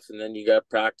Monday off and then you got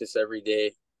practice every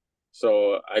day.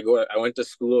 So I went to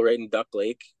school right in Duck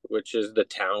Lake, which is the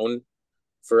town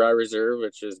for our reserve,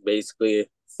 which is basically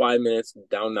 5 minutes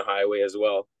down the highway as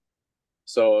well.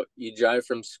 So you drive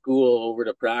from school over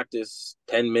to practice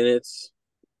 10 minutes.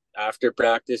 After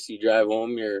practice, you drive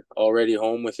home. You're already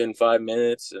home within 5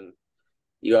 minutes, and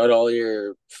you got all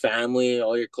your family,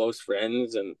 all your close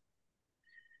friends, and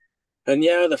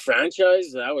yeah, the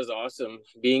franchise, that was awesome.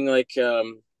 Being like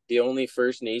the only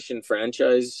First Nation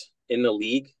franchise in the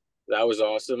league, that was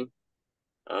awesome.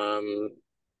 Um,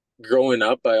 Growing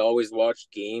up, I always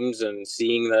watched games and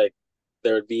seeing that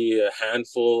there would be a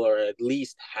handful or at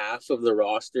least half of the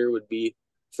roster would be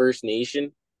First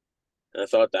Nation. And I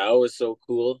thought that was so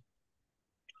cool.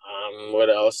 What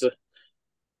else?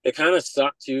 It kind of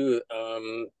sucked too.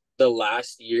 The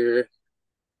last year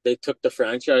they took the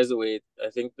franchise away. I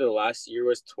think the last year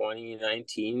was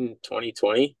 2019,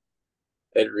 2020.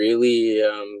 It really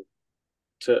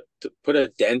to put a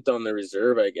dent on the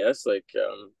reserve, I guess, like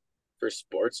for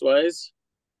sports wise.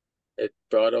 It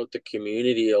brought out the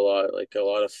community a lot, like a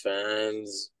lot of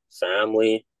fans,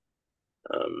 family.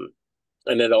 Um,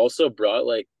 and it also brought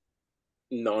like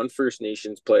non-First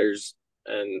Nations players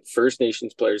and First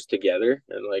Nations players together.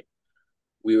 And like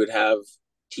we would have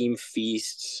team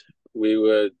feasts, we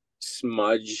would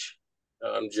smudge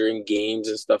during games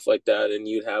and stuff like that. And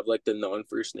you'd have like the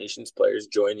non-First Nations players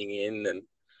joining in. And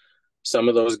some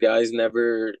of those guys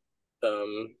never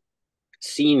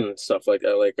seen stuff like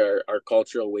that, like our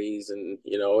cultural ways. And,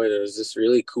 you know, it was just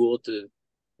really cool to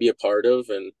be a part of.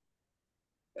 And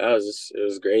yeah, it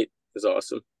was great. It was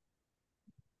awesome.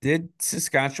 Did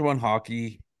Saskatchewan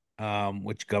hockey,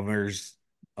 which governs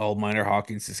all minor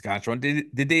hockey in Saskatchewan,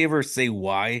 did they ever say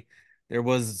why there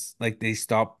was like they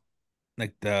stopped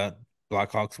like the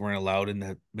Blackhawks weren't allowed in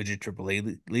the midget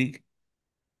AAA league?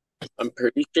 I'm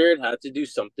pretty sure it had to do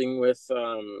something with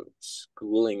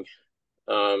schooling.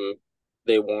 Um,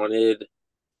 they wanted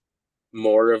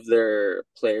more of their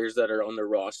players that are on the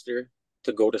roster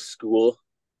to go to school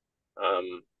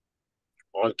um,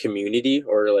 on community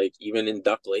or like even in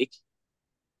Duck Lake.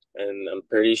 And I'm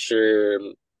pretty sure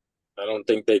I don't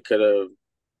think they could have,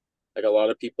 like, a lot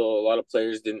of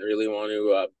players didn't really want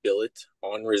to bill it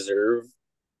on reserve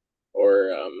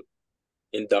or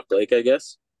in Duck Lake, I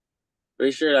guess.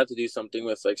 Pretty sure it had to do something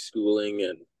with like schooling,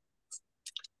 and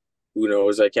who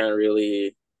knows? I can't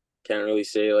really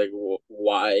say like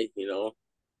why, you know.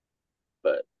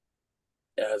 But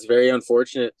yeah, it's very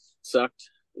unfortunate. It sucked.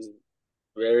 It was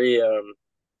very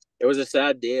it was a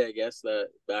sad day, I guess, that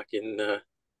back in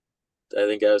I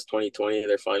think that was 2020,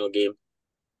 their final game.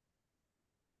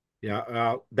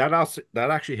 Yeah, that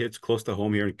actually hits close to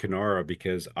home here in Kenora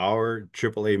because our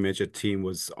AAA midget team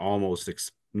was almost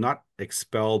ex not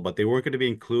expelled, but they weren't going to be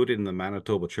included in the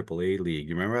Manitoba AAA league.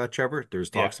 You remember that, Trevor?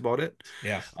 There's Yeah, talks about it.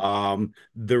 yeah,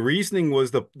 The reasoning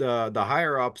was the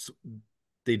higher ups,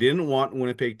 they didn't want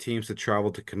Winnipeg teams to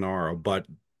travel to Kenora, but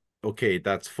okay,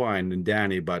 that's fine and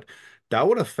Danny, but that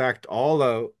would affect all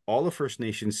the First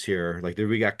Nations here. Like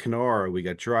we got Kenora, we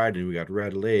got Dryden, we got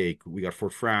Red Lake, we got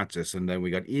Fort Francis, and then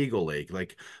we got Eagle Lake.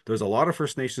 Like there's a lot of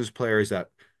First Nations players that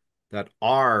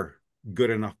are good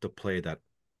enough to play that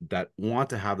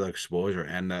want to have that exposure.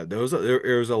 And there was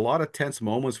a lot of tense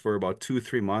moments for about 2,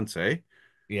 3 months, eh?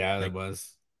 yeah, there Like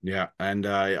was. yeah, and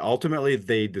ultimately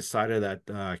they decided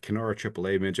that Kenora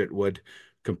AAA midget would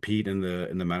compete in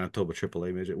the Manitoba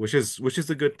AAA midget, which is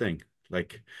a good thing.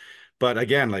 Like, but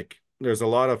again, like there's a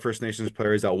lot of First Nations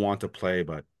players that want to play,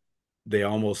 but they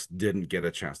almost didn't get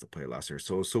a chance to play last year.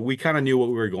 So we kind of knew what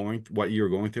you were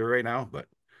going through right now, but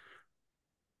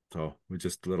so we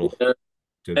just a little Yeah.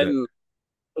 did that. And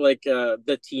like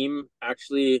the team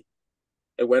actually,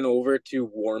 it went over to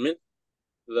Warman,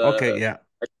 Okay, the yeah.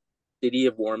 city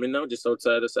of Warman now, just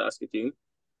outside of Saskatoon.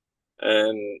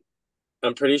 And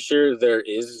I'm pretty sure there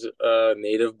is a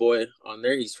native boy on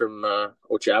there. He's from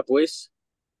Ochapowace.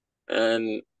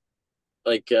 And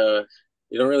like you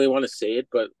don't really want to say it,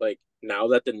 but like now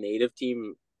that the native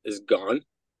team is gone,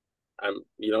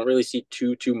 you don't really see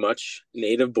too much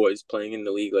native boys playing in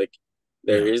the league. Like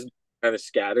there Yeah. is kind of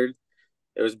scattered.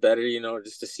 It was better, you know,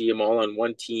 just to see them all on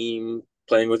one team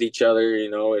playing with each other. You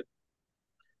know, it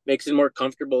makes it more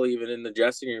comfortable even in the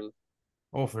dressing room.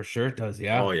 Oh, for sure it does.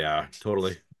 Yeah. Oh yeah,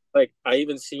 totally. Like I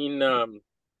even seen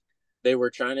they were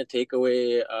trying to take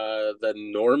away the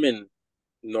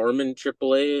Norman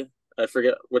AAA. I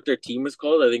forget what their team was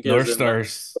called. I think it was North in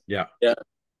Stars. Yeah. yeah.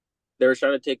 They were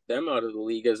trying to take them out of the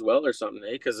league as well or something,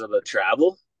 eh? Because of the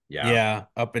travel. Yeah. Yeah,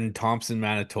 up in Thompson,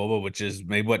 Manitoba, which is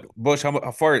maybe what Bush,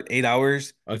 how far? 8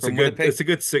 hours from Winnipeg? It's a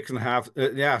good 6.5,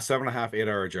 yeah, 7.5, 8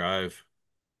 hour drive.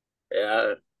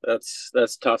 Yeah, that's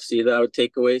tough. See, that would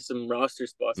take away some roster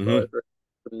spots Hmm. probably for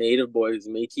native boys,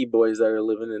 Métis boys that are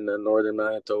living in the northern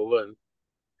Manitoba, and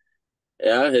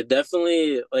Yeah, it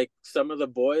definitely, like, some of the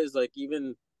boys, like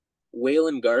even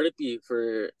Waylon Gardapi,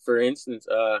 for instance,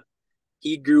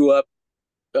 he grew up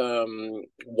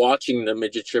watching the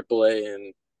midget AAA,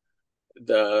 and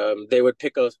they would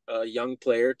pick a young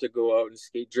player to go out and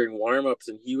skate during warm-ups,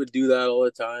 and he would do that all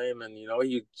the time. And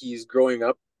he's growing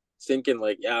up thinking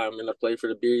like, yeah, I'm gonna play for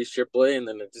the Beardy AAA, and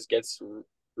then it just gets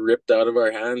ripped out of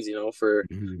our hands, for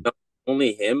Mhm. not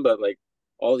only him but like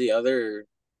all the other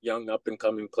young up and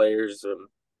coming players,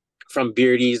 from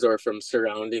Beardies or from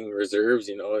surrounding reserves,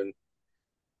 and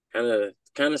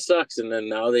kind of sucks. And then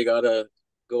now they gotta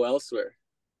go elsewhere.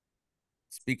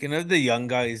 Speaking of the young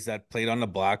guys that played on the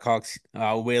Blackhawks,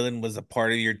 Waylon was a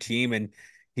part of your team, and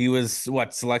he was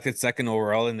what selected second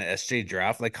overall in the SJ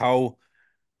draft. Like how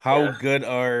Yeah, good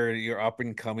are your up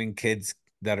and coming kids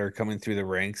that are coming through the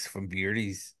ranks from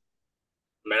Beardy's?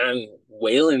 man,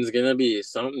 Waylon's gonna be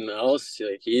something else.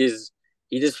 Like he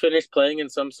just finished playing in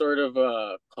some sort of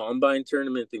combine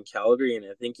tournament in Calgary, and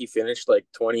I think he finished like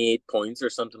 28 points or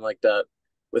something like that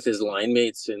with his line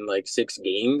mates in like 6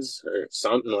 games or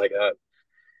something like that.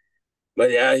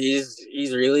 But yeah, he's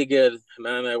really good,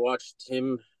 man. I watched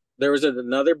him. There was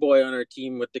another boy on our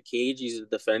team with the cage. He's a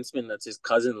defenseman. That's his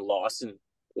cousin Lawson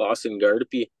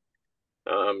Gardapi.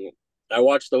 Um, I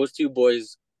watched those two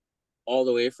boys all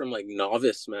the way from like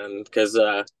novice, man, because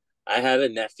I had a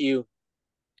nephew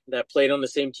that played on the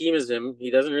same team as him.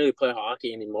 He doesn't really play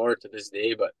hockey anymore to this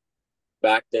day, but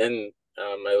back then,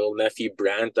 my little nephew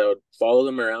Brant, I would follow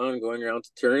them around, going around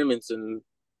to tournaments and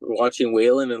watching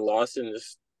Waylon and Lawson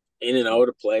just in and out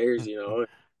of players. And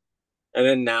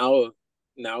then now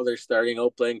they're starting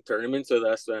out playing tournaments with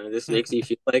us, man. This makes you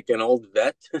feel like an old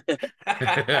vet.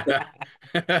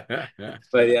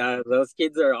 But yeah, those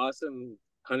kids are awesome.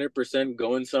 100%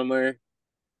 going somewhere.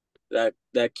 That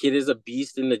kid is a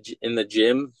beast in the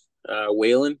gym.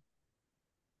 Waylon,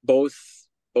 both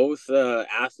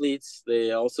athletes.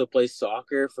 They also play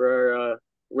soccer for our.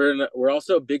 We're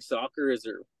also a big soccer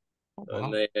reserve, Oh,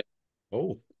 and wow.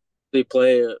 Oh. they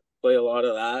play a lot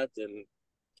of that. And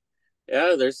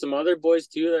yeah, there's some other boys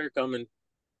too that are coming.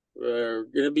 We're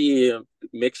gonna be a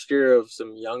mixture of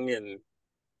some young and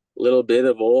little bit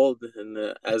of old. And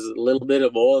as a little bit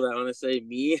of old, I want to say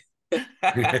me.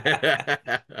 Uh,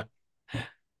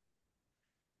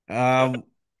 Um,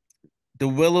 the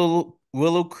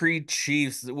Willow Creek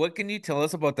Chiefs. What can you tell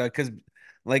us about that? Because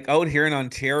like out here in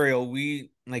Ontario,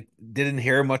 we like didn't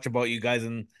hear much about you guys,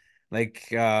 and like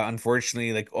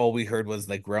unfortunately, like all we heard was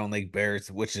like Round Lake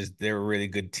Bears, which is they're a really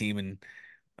good team and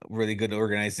a really good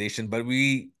organization. But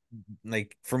we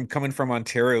like from coming from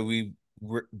Ontario, we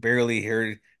barely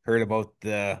heard about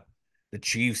the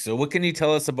Chiefs. So what can you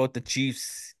tell us about the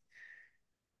Chiefs?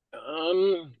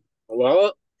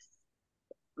 well,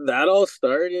 that all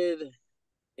started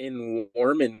in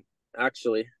Warman,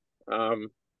 actually. Um,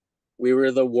 we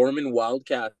were the Warman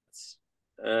Wildcats,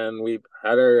 and we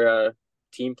had our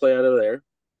team play out of there.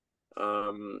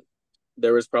 Um,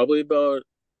 there was probably about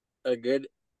a good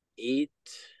eight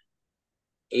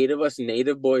eight of us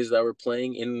native boys that were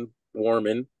playing in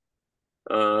Warman.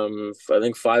 I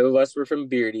think 5 of us were from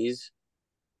Beardy's.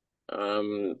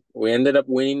 We ended up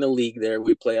winning the league there.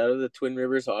 We play out of the Twin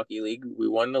Rivers Hockey League. We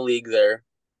won the league there.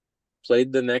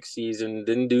 Played the next season,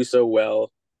 didn't do so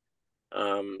well.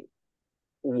 Um,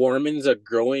 Warman's a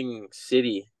growing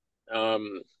city.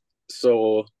 Um,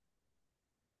 so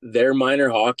their minor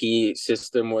hockey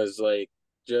system was like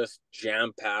just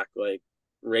jam packed, like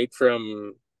right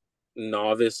from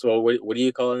novice. Well, what do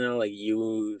you call it now? Like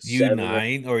U7,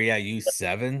 U9 or yeah,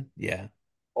 U7? Yeah.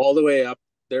 all the way up.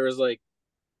 There was like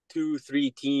 2,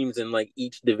 3 teams in like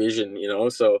each division.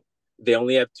 So they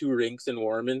only have 2 rinks in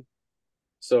Warman.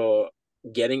 So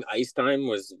getting ice time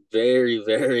was very,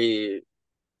 very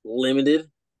limited.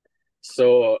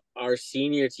 So our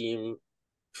senior team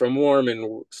from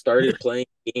Warman started playing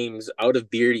games out of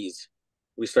Beardy's.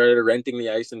 We started renting the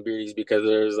ice in Beardy's because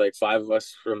there was like 5 of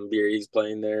us from Beardy's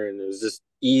playing there, and it was just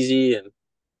easy, and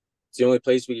it's the only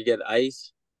place we could get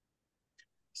ice.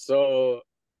 So,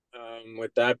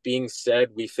 with that being said,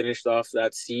 we finished off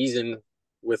that season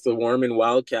with the Warman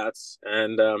Wildcats,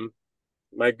 and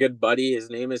my good buddy, his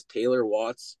name is Taylor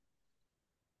Watts.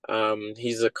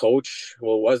 He's a coach,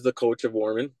 well, was the coach of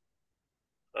Warman.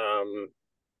 Um,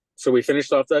 so we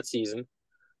finished off that season.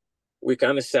 We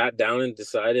kind of sat down and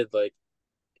decided like,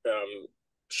 um,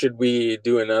 should we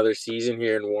do another season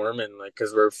here in Warman? Like,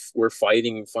 because we're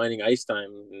finding ice time.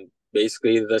 And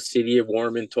basically, the city of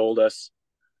Warman told us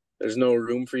there's no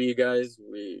room for you guys.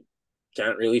 We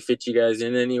can't really fit you guys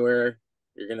in anywhere.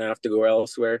 You're gonna have to go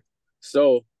elsewhere.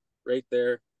 So right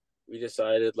there, we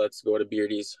decided let's go to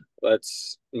Beardy's.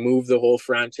 Let's move the whole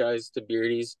franchise to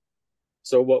Beardy's.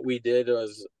 So what we did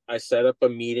was I set up a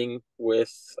meeting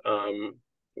with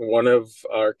one of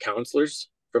our counselors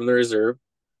from the reserve,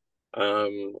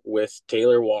 with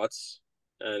Taylor Watts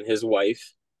and his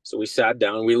wife. So we sat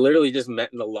down. We literally just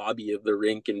met in the lobby of the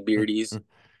rink in Beardy's.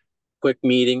 Quick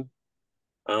meeting.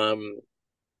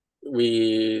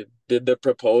 We did the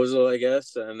proposal, I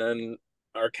guess, and then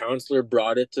our counselor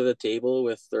brought it to the table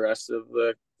with the rest of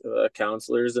the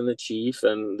counselors and the chief,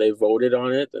 and they voted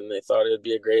on it, and they thought it'd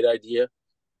be a great idea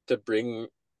to bring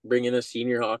in a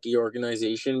senior hockey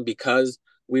organization because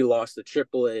we lost the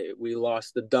AAA, we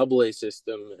lost the AA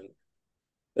system, and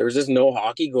there was just no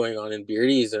hockey going on in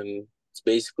Beardy's, and it's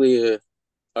basically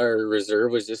our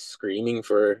reserve was just screaming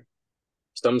for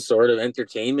some sort of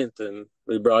entertainment, and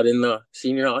we brought in the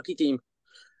senior hockey team.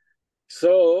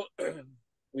 So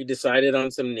we decided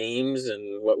on some names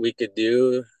and what we could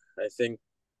do. I think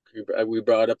we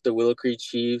brought up the Willow Creek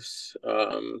Chiefs,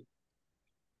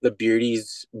 the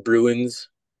Beardy's Bruins.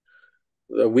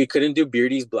 We couldn't do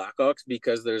Beardy's Blackhawks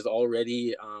because there's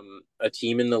already a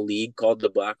team in the league called the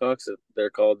Blackhawks. They're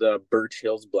called Birch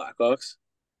Hills Blackhawks.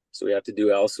 So we have to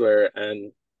do elsewhere.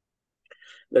 And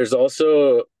there's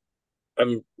also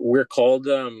we're called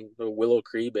the Willow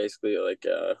Cree, basically, like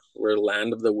we're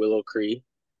land of the Willow Cree.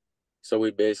 So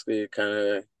we basically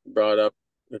kind of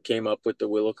came up with the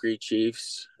Willow Cree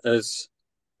Chiefs. It's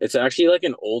actually like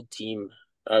an old team.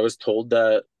 I was told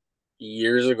that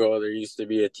years ago there used to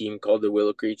be a team called the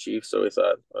Willow Cree Chiefs, so we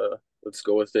thought, let's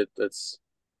go with it. There's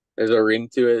a ring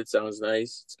to it. It sounds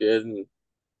nice. It's good.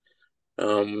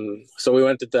 And so we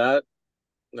went with that.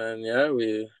 And yeah,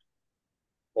 we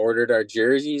ordered our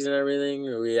jerseys and everything.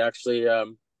 We actually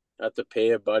had to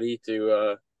pay a buddy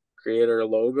to create our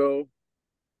logo.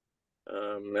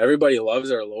 Everybody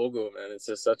loves our logo, man. It's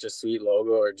just such a sweet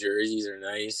logo. Our jerseys are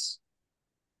nice.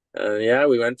 And yeah,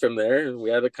 we went from there. We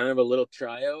had a kind of a little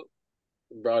tryout.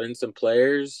 We brought in some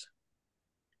players.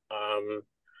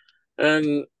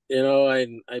 And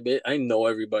I know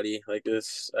everybody like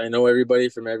this. I know everybody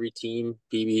from every team,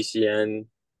 PBCN,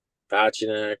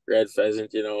 Pachinak, Red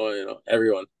Pheasant,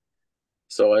 everyone.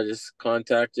 So I just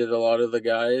contacted a lot of the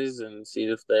guys and see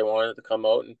if they wanted to come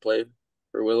out and play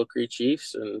for Willow Creek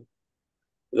Chiefs. And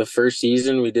the first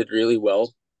season we did really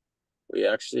well. We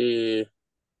actually, I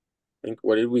think,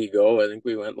 what did we go? I think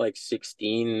we went like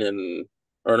 15 and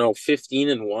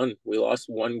 1. We lost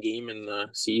one game in the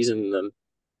season and then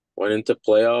went into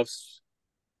playoffs.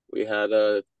 We had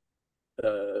a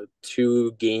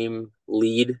 2-game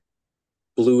lead,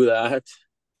 blew that.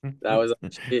 That was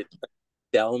it.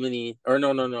 Delmany, or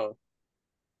no.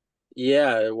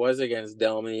 Yeah, it was against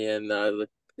Delmany and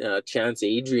Chance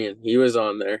Adrian. He was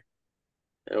on there,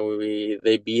 and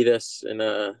they beat us in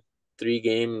a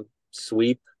 3-game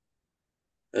sweep.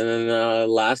 And then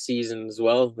last season as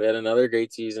well, we had another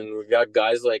great season. We got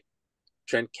guys like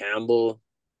Trent Campbell,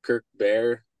 Kirk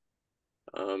Bear,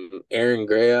 Aaron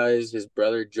Greyeyes, his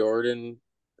brother Jordan,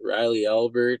 Riley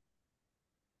Albert,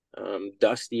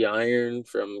 Dusty Iron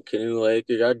from Canoe Lake.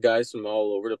 We got guys from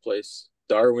all over the place.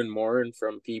 Darwin Morin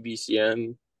from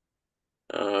PBCN.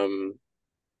 One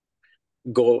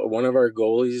of our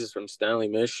goalies is from Stanley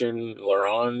Mission,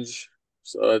 Larange.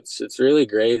 So it's really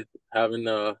great having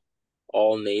a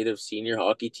all native senior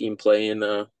hockey team play in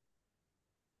I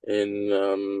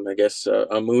guess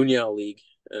Amunia League.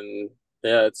 And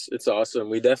yeah, it's awesome.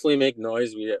 We definitely make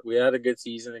noise. We had a good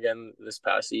season again this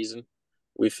past season.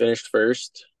 We finished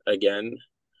first again,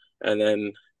 and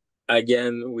then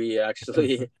again we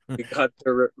actually we got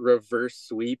the reverse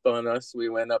sweep on us. We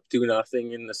went up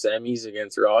 2-0 in the semis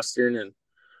against Rostern, and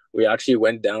we actually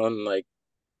went down like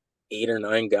 8 or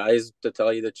 9 guys, to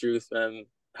tell you the truth, man.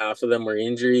 Half of them were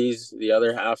injuries, the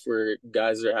other half were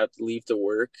guys that had to leave to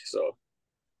work. So it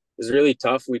was really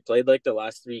tough. We played like the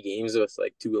last 3 games with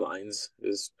like 2 lines. It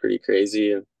was pretty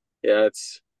crazy. And yeah,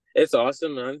 it's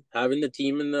awesome, man. Having the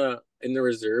team in the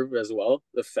reserve as well.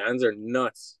 The fans are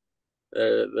nuts.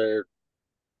 They're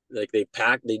like they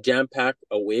jam pack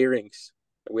away rinks.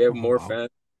 We have more fans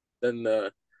than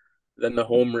the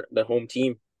home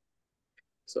team.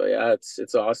 So yeah,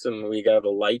 it's awesome. We got a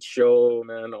light show,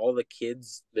 man. All the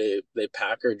kids they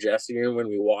pack our dressing room when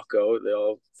we walk out. They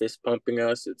all fist pumping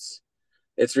us.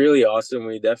 It's really awesome.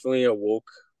 We definitely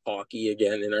awoke hockey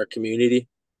again in our community.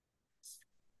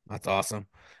 That's awesome.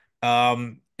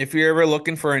 If you're ever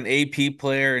looking for an AP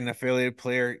player, an affiliated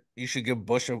player, you should give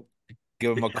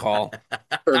him a call.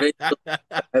 Provincial,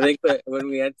 I think that when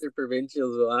we enter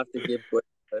provincials, we'll have to give Bush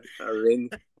a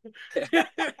ring.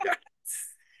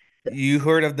 You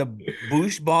heard of the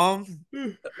Bush bomb?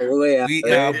 Oh yeah, We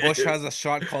right. Bush has a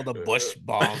shot called the Bush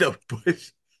bomb. The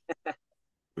Bush.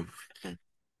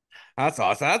 That's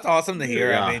awesome. That's awesome to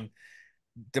hear. I Yeah, mean,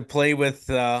 to play with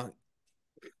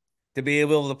to be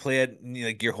able to play at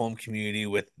like your home community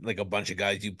with like a bunch of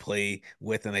guys you play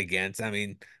with and against. I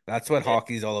mean, that's what Yeah,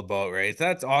 hockey's all about, right? So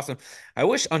that's awesome. I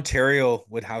wish Ontario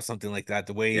would have something like that,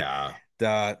 the way yeah.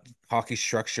 the hockey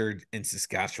structured in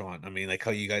Saskatchewan. I mean, like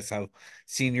how you guys have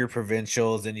senior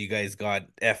provincials and you guys got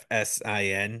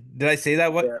FSIN. Did I say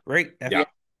that what yeah, right? yeah. Yeah.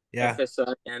 Yeah.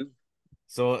 FSIN.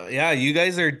 So yeah, you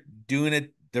guys are doing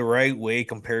it the right way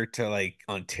compared to like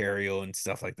Ontario and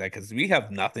stuff like that because we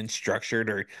have nothing structured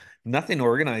or nothing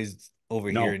organized over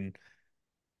here. No. And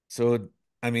so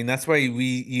I mean that's why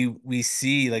we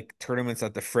see like tournaments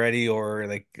at the Freddie or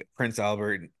like Prince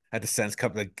Albert at the Sense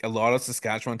Cup. Like a lot of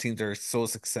Saskatchewan teams are so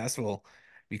successful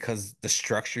because the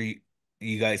structure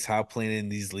you guys have playing in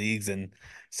these leagues and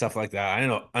stuff like that. I don't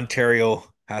know. Ontario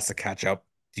has to catch up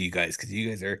to you guys because you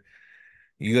guys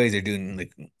are doing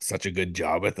like such a good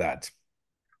job with that.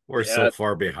 We're so Yeah,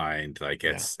 far behind. Like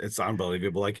Yeah. it's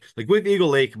unbelievable. Like with Eagle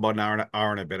Lake about an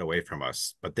hour and a bit away from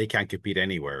us, but they can't compete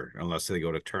anywhere unless they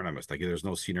go to tournaments. Like there's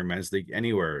no senior men's league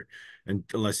anywhere, and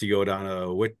unless you go down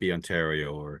to Whitby,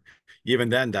 Ontario, or even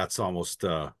then that's almost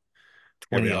 20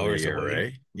 every other hours year, away.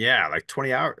 right? Yeah, like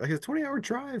 20 hour, like a 20-hour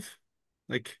drive.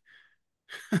 Like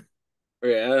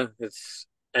yeah. It's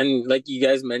and like you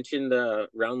guys mentioned,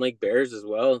 Round Lake Bears as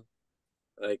well.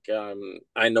 Like,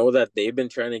 I know that they've been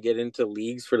trying to get into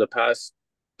leagues for the past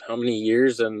how many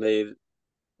years, and the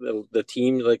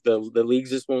team like the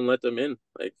leagues just won't let them in.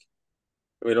 Like,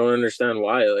 we don't understand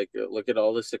why. Like, look at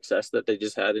all the success that they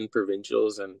just had in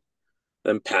provincials and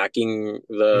them packing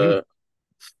mhm. the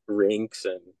rinks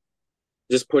and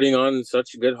just putting on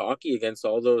such good hockey against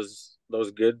all those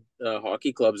good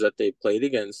hockey clubs that they played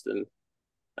against. And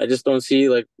I just don't see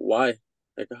like why.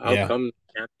 Like, how Yeah. come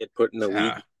they can't get put in the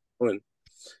Yeah. league?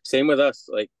 Same with us.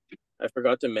 Like, I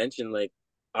forgot to mention, like,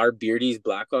 our Beardy's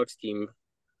Blackhawks team,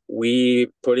 we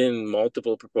put in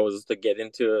multiple proposals to get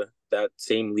into that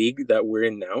same league that we're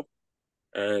in now,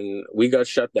 and we got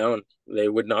shut down. They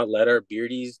would not let our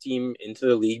Beardy's team into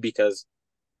the league because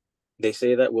they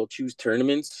say that we'll choose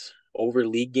tournaments over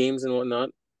league games and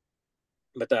whatnot.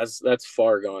 But that's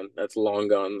far gone. That's long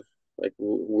gone. Like,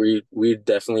 we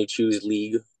definitely choose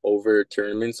league over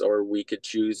tournaments, or we could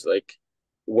choose like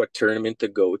what tournament to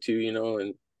go to,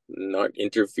 and not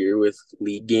interfere with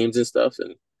league games and stuff.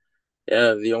 And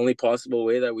yeah, the only possible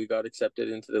way that we got accepted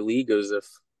into the league was if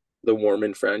the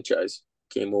Warman franchise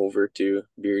came over to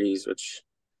Beardy's, which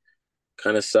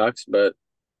kind of sucks, but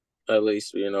at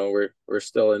least we're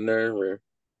still in there. We're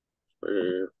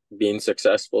being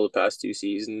successful the past two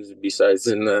seasons, besides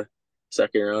in the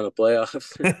second round of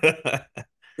playoffs.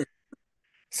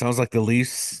 Sounds like the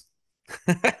Leafs.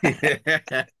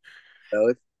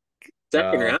 So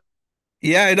second Uh, round.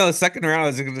 Yeah, I know. Second round, I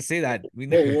was going to say that. We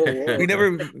Whoa,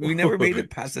 never, whoa, we never made it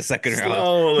past the second round.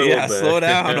 slow a little Yeah, slow bit.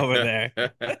 down over there.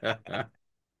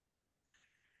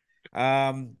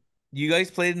 Um, you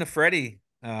guys played in the Freddie.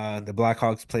 The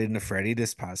Blackhawks played in the Freddie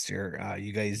this past year.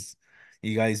 You guys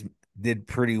did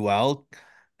pretty well.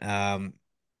 Um,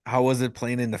 how was it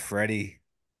playing in the Freddie?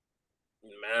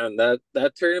 Man,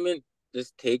 that tournament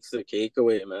just takes the cake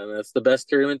away, man. That's the best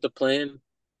tournament to play in.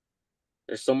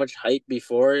 There's so much hype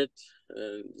before it.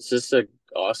 And it's just a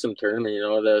awesome tournament,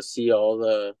 to see all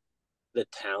the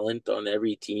talent on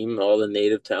every team, all the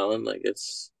native talent. Like,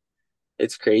 it's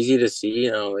crazy to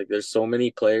see, like, there's so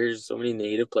many players, so many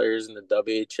native players in the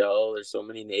WHL. There's so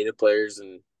many native players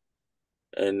and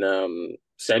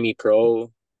semi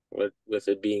pro, with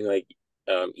it being like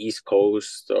East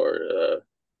Coast or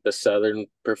the Southern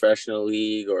Professional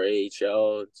League or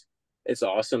AHL. It's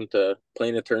awesome to play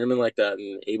in a tournament like that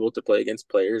and able to play against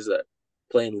players that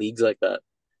play in leagues like that.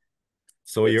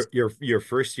 So It's your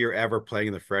first year ever playing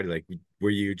in the Freddie, like were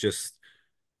you just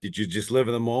did you just live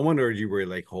in the moment or you were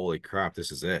like, holy crap,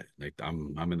 this is it? Like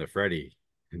I'm in the Freddie.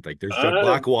 And like there's Judd uh,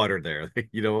 Blackwater there.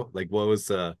 Like what was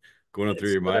going on through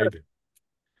it's your mind?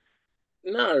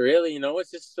 not really,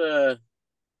 it's just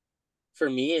for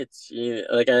me, it's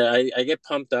like I get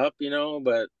pumped up,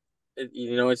 but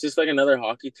it's just like another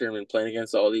hockey tournament playing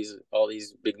against all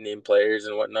these big name players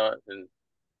and whatnot. And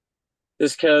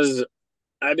just because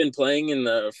I've been playing in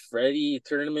the Freddie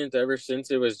tournament ever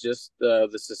since it was just the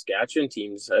Saskatchewan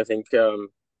teams. I think, man,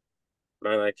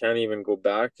 I can't even go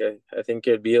back. I think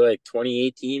it'd be like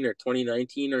 2018 or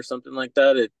 2019 or something like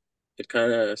that. It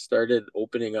kind of started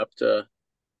opening up to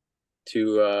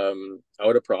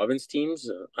out of province teams.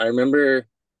 I remember,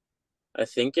 I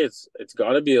think it's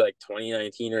got to be like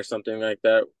 2019 or something like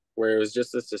that. where it was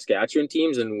just the Saskatchewan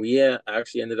teams, and we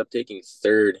actually ended up taking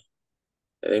third.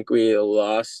 I think we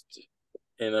lost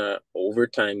in a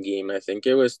overtime game. I think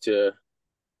it was to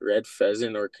Red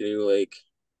Pheasant or Canoe Lake,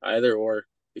 either or,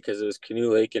 because it was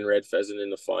Canoe Lake and Red Pheasant in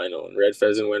the final, and Red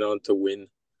Pheasant went on to win.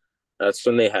 That's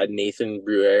when they had Nathan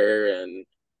Bruer and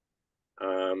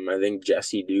I think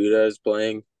Jesse Duda is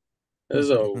playing. It was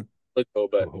a while ago,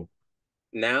 but Oh,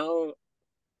 now,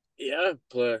 yeah,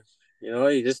 play,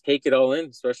 you just take it all in,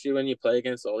 especially when you play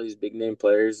against all these big name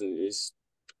players, and you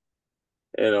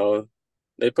know,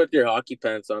 they put your hockey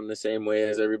pants on the same way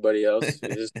as everybody else. You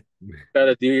just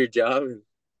gotta do your job, and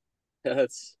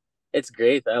that's it's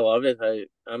great. I love it.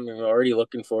 I'm already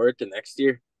looking forward to next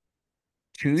year.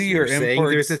 To so your you're saying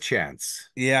there's a imports, chance.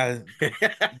 yeah,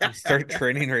 start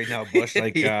training right now, Bush,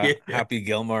 like Yeah. Happy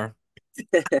Gilmore.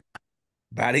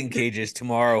 Batting cages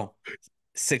tomorrow,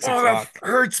 six Oh, that o'clock.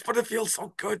 hurts, but it feels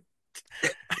so good.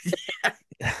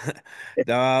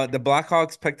 The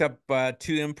Blackhawks picked up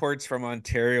two imports from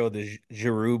Ontario, the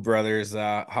Giroux brothers.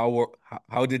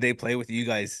 How did they play with you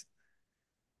guys?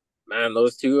 Man,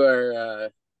 those two are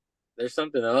they're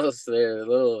something else. They're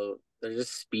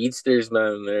just speedsters,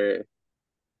 man.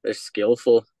 They're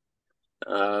skillful.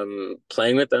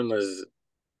 Playing with them was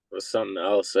something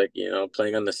else. Like,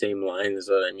 playing on the same line is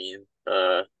what I mean.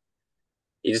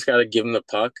 You just gotta give them the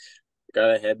puck. You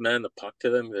gotta headman the puck to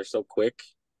them. They're so quick,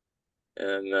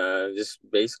 and just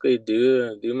basically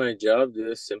do my job, do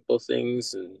the simple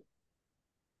things, and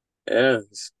yeah,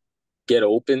 just get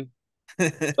open.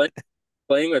 Play,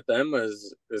 Playing with them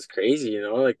is crazy.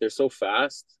 Like they're so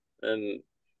fast. And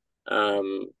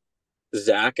um,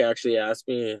 Zach actually asked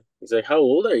me, he's like, "How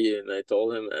old are you?" And I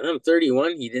told him, and I'm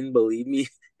 31. He didn't believe me.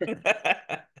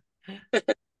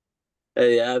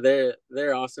 Yeah,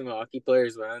 they're awesome hockey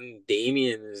players, man.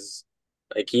 Damien is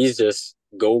like he's just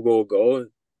go go go.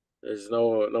 There's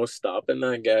no stopping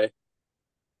that guy.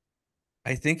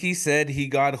 I think he said he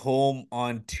got home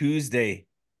on Tuesday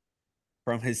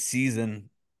from his season.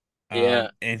 Yeah,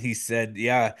 And he said,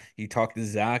 yeah, he talked to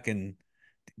Zach and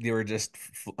they were just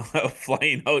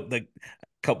flying out like a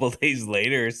couple days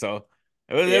later. So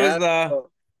yeah.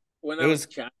 So when it I was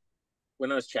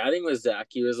was chatting with Zach,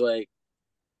 he was like,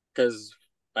 because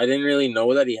I didn't really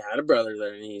know that he had a brother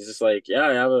there, and he's just like, "Yeah,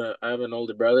 I have an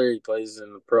older brother. He plays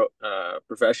in the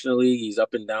professional league. He's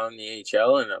up and down the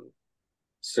AHL." And I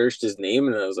searched his name,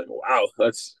 and I was like, "Wow,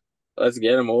 let's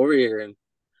get him over here." And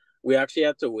we actually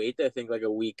had to wait, I think, like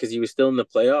a week because he was still in the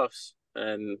playoffs,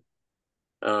 and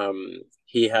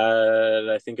he had,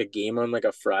 I think, a game on like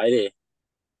a Friday,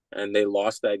 and they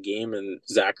lost that game. And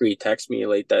Zachary texted me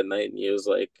late that night, and he was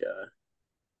like,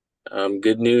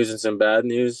 good news and some bad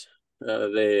news.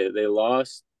 They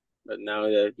lost, but now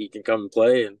that he can come and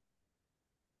play, and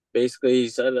basically he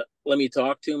said, let me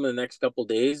talk to him in the next couple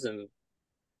days. And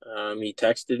he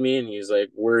texted me, and he's like,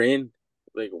 we're in.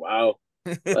 Like, wow,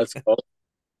 let's go.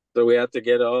 So we had to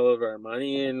get all of our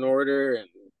money in order and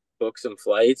book some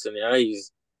flights. And yeah,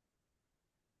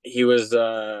 he was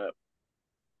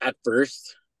at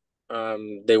first,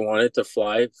 they wanted to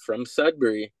fly from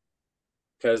Sudbury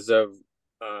because of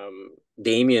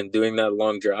Damien doing that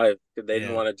long drive. They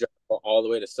didn't yeah. want to drive all the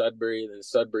way to Sudbury and then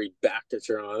Sudbury back to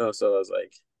Toronto. So I was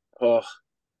like, oh,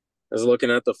 I was looking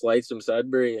at the flights from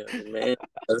Sudbury, and man,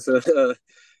 that's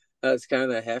that's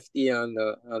kind of hefty on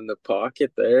the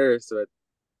pocket there. So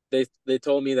they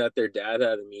told me that their dad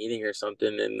had a meeting or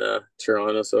something in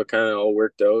Toronto, so it kind of all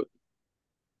worked out.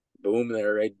 Boom,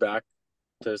 they're right back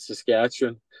to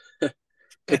Saskatchewan.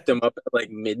 Picked them up at like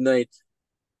midnight.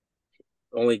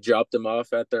 Only dropped them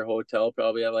off at their hotel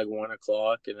probably at like 1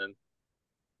 o'clock, and then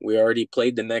we already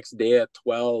played the next day at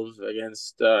 12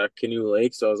 against Canoe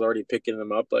Lake, so I was already picking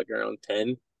them up like around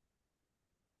 10.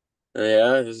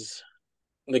 Yeah,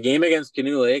 the game against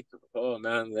Canoe Lake. Oh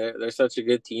man, they're such a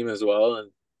good team as well,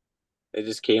 and they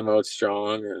just came out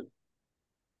strong. And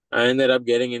I ended up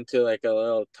getting into like a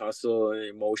little tussle, and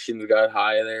emotions got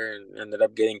high there, and ended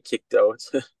up getting kicked out.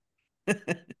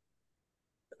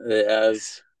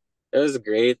 It was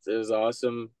great. It was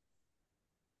awesome.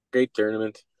 Great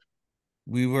tournament.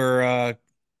 We were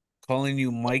calling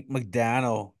you Mike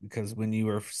McDaniel because when you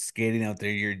were skating out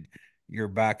there, your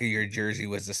back of your jersey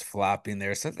was just flopping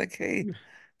there. So it's like, hey,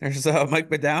 there's Mike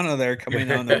McDaniel there coming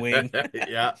on the wing.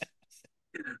 Yeah.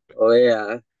 Oh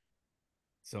yeah,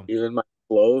 So even my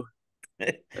flow.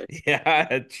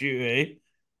 yeah, true,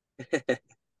 eh?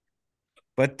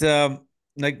 But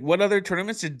like what other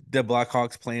tournaments did the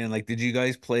Blackhawks play in? Like, did you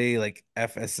guys play like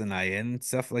FSNI and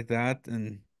stuff like that?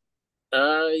 And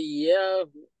Yeah,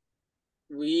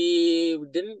 we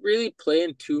didn't really play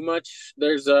in too much.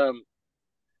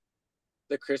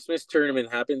 the Christmas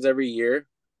tournament happens every year.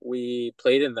 We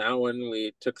played in that one.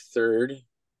 We took third.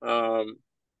 Um,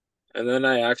 and then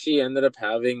I actually ended up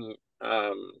having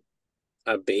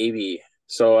a baby.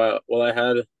 So, I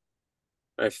had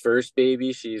my first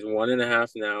baby. She's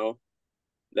 1.5 now.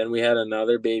 Then we had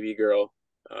another baby girl,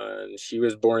 and she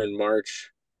was born in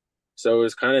March. So it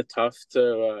was kind of tough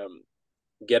to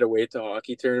get away to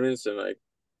hockey tournaments, and I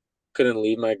couldn't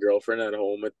leave my girlfriend at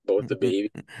home with both the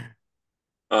baby.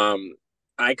 Um,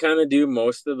 I kind of do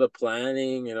most of the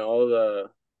planning and all the,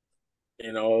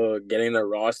 getting the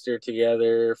roster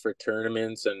together for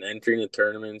tournaments and entering the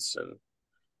tournaments. And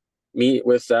me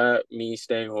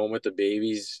staying home with the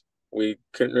babies, we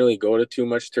couldn't really go to too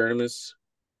much tournaments,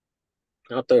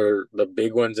 not the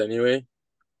big ones anyway.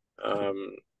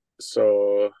 Um,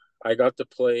 so I got to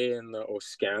play in the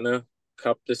Oscana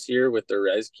Cup this year with the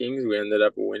Rez Kings. We ended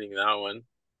up winning that one.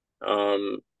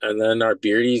 And then our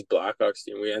Beardy's Blackhawks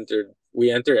team,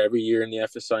 we enter every year in the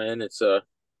FSIN.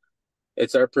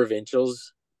 It's our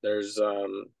provincials. There's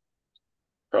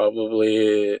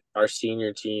probably our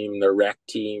senior team, the rec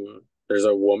team. There's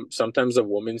sometimes a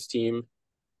women's team.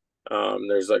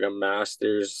 There's like a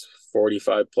masters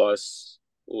 45 plus,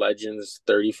 legends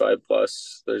 35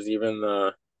 plus. There's even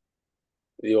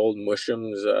the old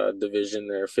Mushroom's division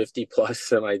there, 50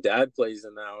 plus, and my dad plays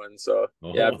in that one. So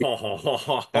yeah,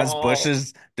 That's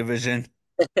Bush's division.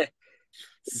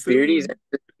 Beardy's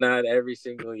not every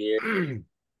single year.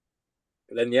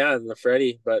 Then yeah, in the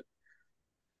Freddie, but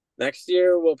next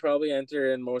year we'll probably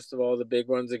enter in most of all the big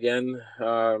ones again.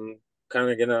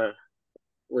 Kind of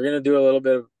we're gonna do a little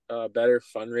bit of better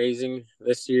fundraising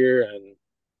this year, and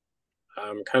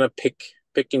kind of pick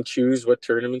and choose what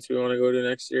tournaments we want to go to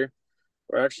next year.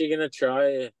 We're actually gonna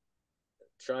try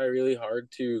really hard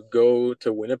to go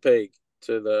to Winnipeg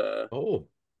to the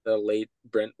late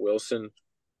Brent Wilson.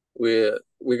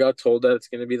 We got told that it's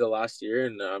gonna be the last year,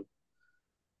 and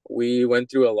we went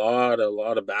through a lot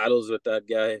of battles with that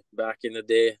guy back in the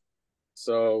day.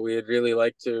 So we'd really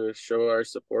like to show our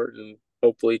support and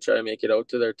hopefully try to make it out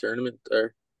to their tournament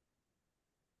there.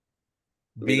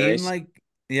 Be Being nice. like,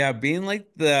 yeah, being like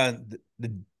the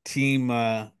team,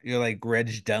 you're like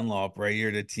Reg Dunlop, right?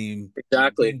 You're the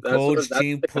Exactly. team coach, That's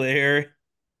team player.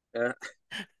 yeah.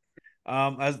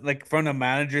 As like from the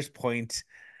manager's point,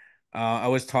 I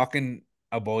was talking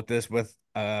about this with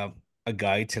a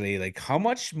guy today. Like, how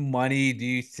much money do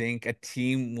you think a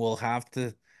team will have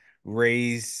to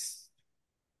raise,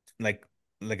 like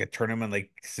a tournament,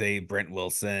 like say Brent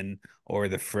Wilson or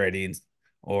the Freddies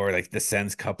or like the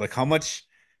Sens Cup? Like, how much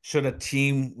should a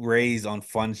team raise on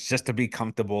funds just to be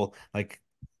comfortable? Like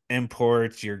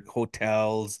imports, your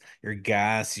hotels, your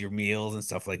gas, your meals, and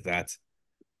stuff like that.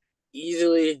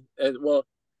 Easily, well,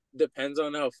 depends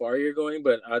on how far you're going,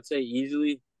 but I'd say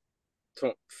easily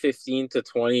 15 to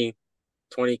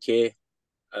 20K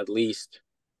at least.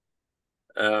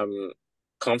 Um,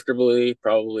 Comfortably,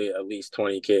 probably at least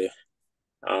 20K.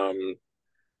 Um,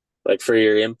 like for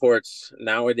your imports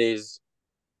nowadays,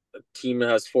 a team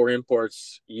has 4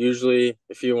 imports. Usually,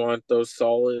 if you want those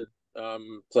solid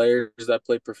players that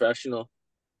play professional,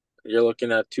 you're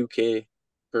looking at 2K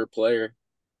per player.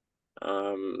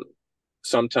 Um,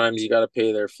 Sometimes you got to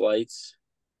pay their flights,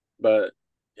 but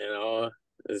you know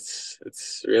it's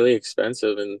really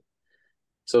expensive. And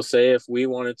so, say if we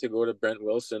wanted to go to Brent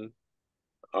Wilson,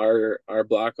 our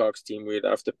Blackhawks team, we'd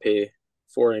have to pay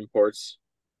 4 imports.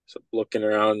 So looking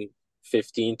around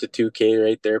 15 to 2K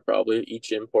right there, probably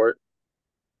each import.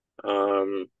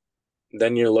 Um,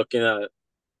 then you're looking at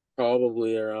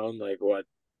probably around like what,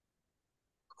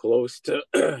 close to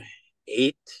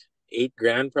eight eight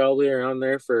grand probably around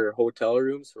there for hotel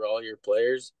rooms for all your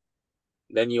players.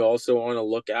 Then you also want to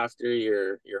look after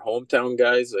your hometown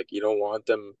guys. Like you don't want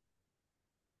them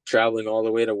traveling all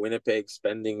the way to Winnipeg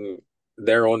spending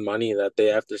their own money that they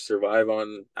have to survive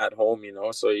on at home,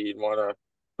 so you'd want to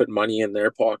put money in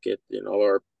their pocket,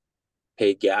 or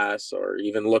pay gas, or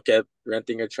even look at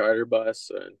renting a charter bus.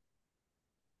 And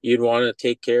you'd want to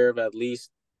take care of at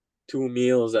least 2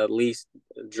 meals at least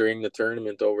during the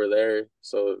tournament over there,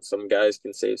 so some guys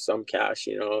can save some cash,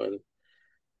 and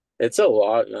it's a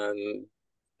lot, man.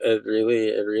 It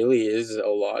really is a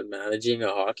lot managing a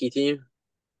hockey team.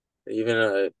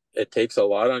 Even it takes a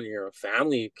lot on your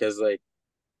family, because like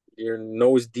you're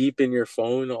nose deep in your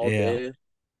phone all Yeah. day,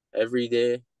 every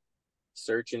day,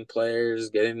 searching players,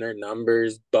 getting their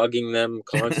numbers, bugging them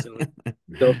constantly.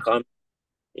 They'll come,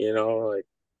 like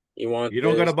you want You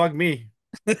don't gotta this. bug me.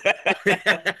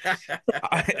 The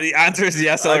answer is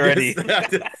yes I just, already.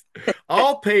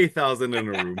 I'll pay 1,000 in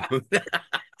a room.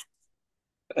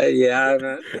 Yeah,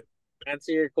 man.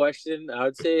 Answer your question, I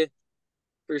would say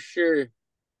for sure.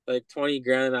 like 20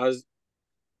 grand.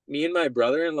 Me and my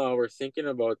brother-in-law were thinking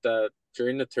about that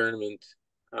during the tournament.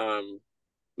 Um,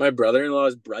 my brother-in-law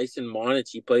is Bryson Monich.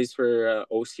 He plays for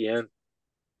OCN,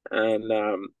 and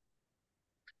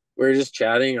we were just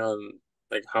chatting on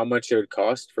like how much it would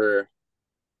cost for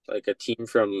like a team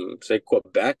from say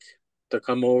Quebec to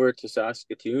come over to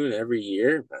Saskatoon every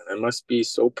year. Man, that must be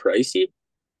so pricey.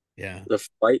 Yeah. The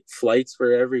flights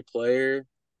for every player,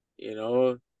 you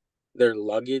know, their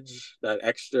luggage, that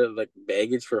extra like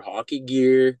baggage for hockey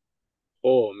gear.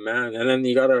 Oh man, and then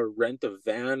you gotta rent a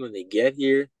van when they get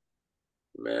here.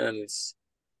 Man, it's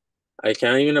I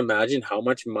can't even imagine how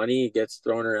much money gets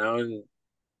thrown around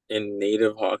in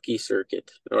native hockey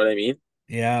circuit. You know what I mean?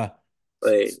 Yeah.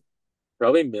 Like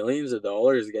probably millions of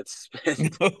dollars gets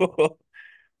spent.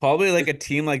 Probably like a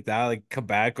team like that, like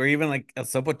Quebec or even like El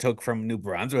Sopotok from New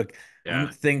Brunswick. I'm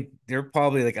Yeah. think they're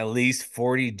probably like at least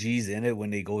 40 G's in it when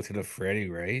they go to the Freddy,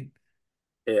 right?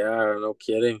 Yeah, no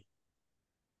kidding.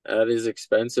 That is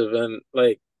expensive. And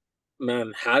like,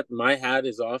 man, my hat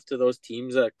is off to those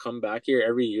teams that come back here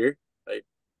every year. Like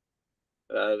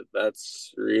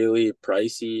that's really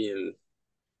pricey and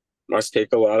must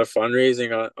take a lot of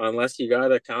fundraising unless you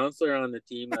got a counselor on the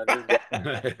team that just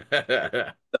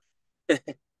got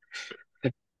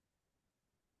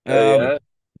Um, yeah.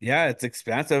 yeah, it's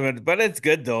expensive, but it's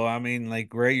good though. I mean,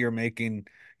 like, right, you're making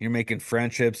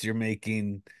friendships, you're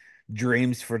making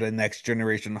dreams for the next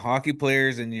generation of hockey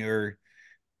players, and you're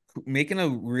making a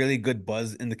really good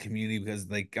buzz in the community because,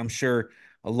 like, I'm sure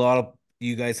a lot of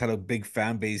you guys had a big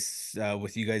fan base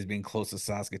with you guys being close to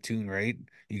Saskatoon, right?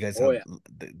 You guys Oh had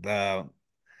yeah.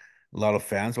 a lot of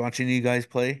fans watching you guys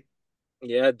play.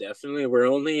 Yeah, definitely. We're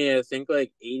only I think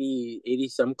like 80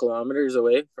 some kilometers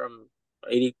away from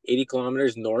 80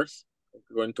 kilometers north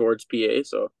going towards PA,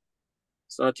 so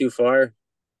it's not too far.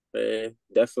 They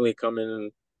definitely come in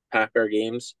and pack our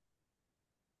games.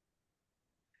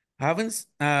 Haven't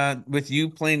with you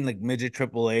playing like midget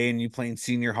AAA and you playing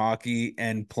senior hockey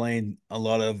and playing a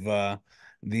lot of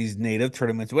these native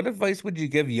tournaments, what advice would you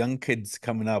give young kids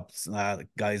coming up,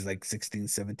 guys like 16,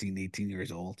 17, 18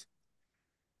 years old?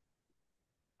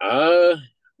 Uh,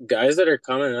 Guys that are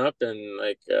coming up and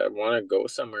like want to go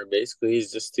somewhere basically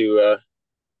is just to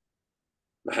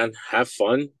man, have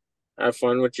fun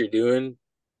what you're doing.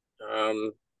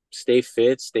 Um, Stay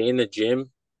fit, stay in the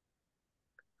gym,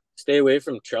 stay away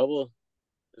from trouble.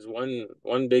 Is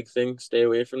one big thing. Stay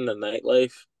away from the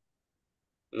nightlife.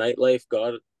 Nightlife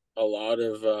got a lot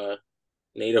of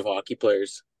native hockey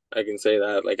players. I can say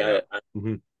that. Like Yeah. I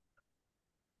Mhm.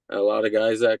 a lot of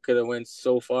guys that could have went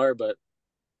so far, but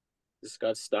just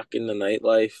got stuck in the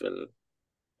nightlife, and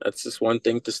that's just one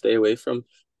thing to stay away from.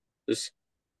 Just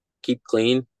keep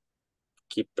clean,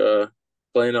 keep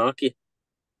playing hockey.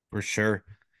 For sure.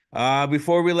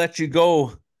 Before we let you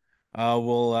go,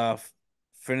 we'll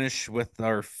finish with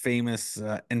our famous,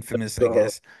 infamous, I So,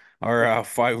 guess, our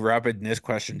five rapidness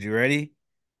questions. You ready?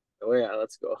 oh yeah,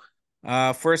 let's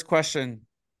go. First question.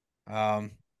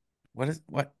 Um,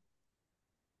 what?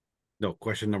 No,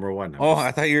 question number one. I'm Oh, just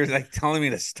I thought you were like telling me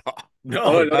to stop. Oh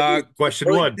no. no, Uh, you Question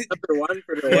Oilers one. number one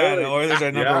for the yeah, the Oilers. Oilers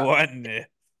are number Yeah. one.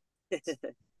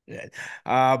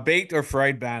 Yeah. Baked or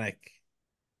fried bannock?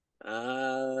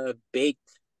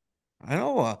 Baked. I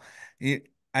know. You,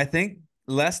 I think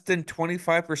less than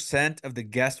 25% of the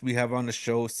guests we have on the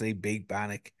show say baked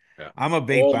bannock. Yeah. I'm a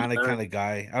baked Oh bannock man. kind of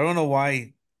guy. I don't know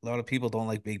why a lot of people don't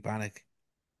like baked bannock.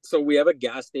 So we have a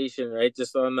gas station right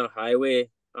just on the highway,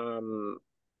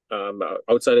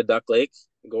 outside of Duck Lake,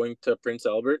 going to Prince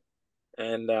Albert.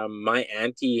 And my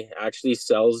auntie actually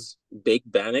sells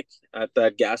baked bannock at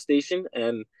that gas station.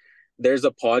 And there's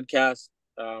a podcast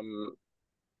um,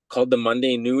 called the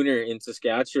Monday Nooner in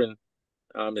Saskatchewan.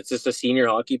 It's just a senior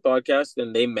hockey podcast,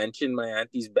 and they mentioned my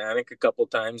auntie's bannock a couple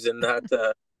times in that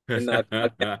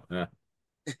podcast.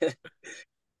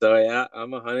 So yeah,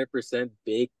 I'm 100%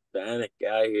 baked bannock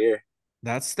guy here.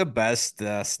 That's the best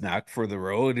snack for the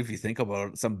road. If you think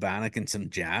about it, some bannock and some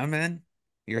jam, man,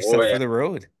 you're Oh set yeah, for the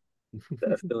road.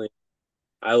 definitely.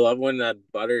 I love when that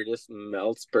butter just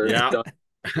melts perfect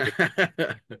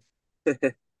Yeah.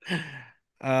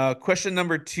 on. Question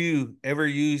number two, ever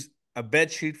used a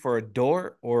bed sheet for a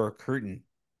door or a curtain?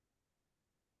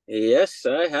 Yes,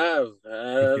 I have. I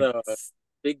had a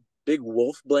big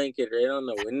wolf blanket right on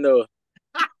the window.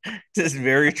 Just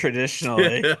very traditional,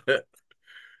 eh?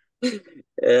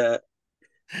 Yeah.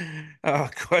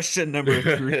 Question number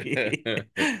three.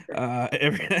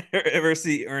 Ever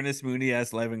see Ernest Mooney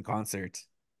as live in concert?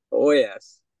 Oh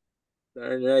yes.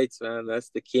 Darn right, man. That's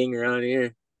the king around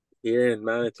here in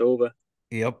Manitoba.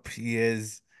 Yep, he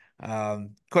is.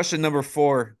 Question number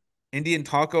four. Indian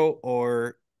taco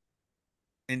or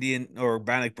Indian or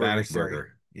Bannock burger, Bannock sorry.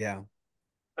 burger. Yeah.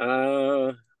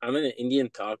 I'm an Indian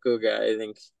taco guy, I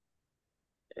think.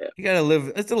 Yeah. You gotta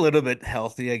live, it's a little bit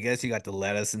healthy, I guess. You got the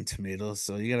lettuce and tomatoes,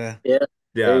 so you gotta Yeah.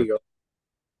 There Yeah, you go.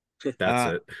 that's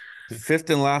uh it. fifth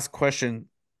and last question.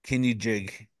 Can you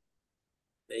jig?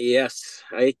 Yes,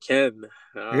 I can.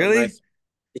 Really?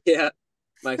 Yeah,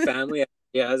 my family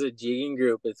has a jigging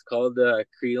group. It's called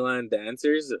Cree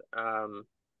Dancers.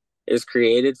 It was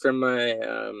created from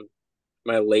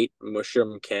my late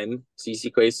mushroom Ken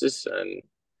Seesequasis, and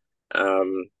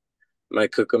um my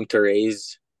Cookum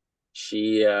Therese.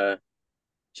 She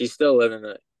she's still living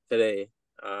it today.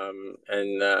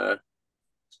 And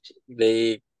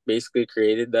they basically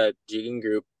created that jigging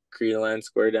group, Creeland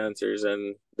Square Dancers,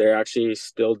 and they're actually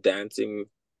still dancing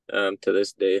to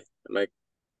this day. My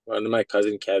one of my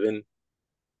cousin Kevin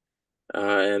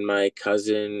and my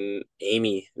cousin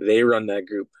Amy, they run that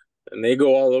group, and they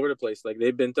go all over the place. Like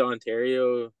they've been to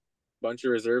Ontario, a bunch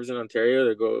of reserves in Ontario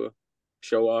to go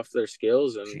show off their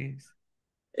skills, and Jeez.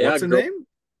 yeah, What's the name?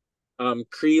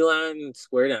 Creeland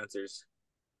Square Dancers.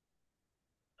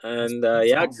 And That's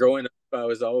yeah, awesome. growing up, I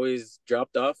was always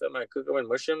dropped off at my cooking and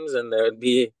mushrooms, and they would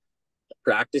be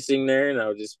practicing there, and I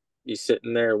would just be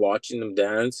sitting there watching them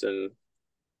dance. And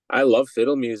I love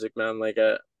fiddle music, man. Like,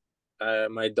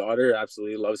 my daughter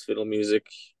absolutely loves fiddle music.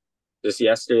 Just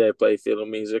yesterday, I played fiddle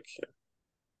music.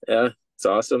 Yeah, it's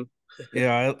awesome.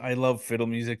 Yeah, I love fiddle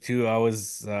music too. I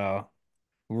was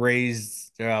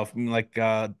raised like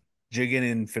jigging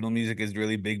and fiddle music is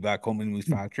really big back home in Moose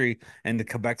Factory and the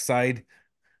Quebec side.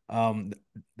 Um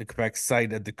the Quebec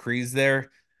side of the Crees there.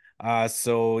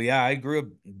 So yeah, I grew up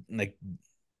like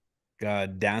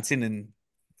dancing and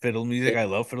fiddle music. Yeah, I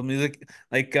love fiddle music.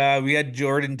 Like we had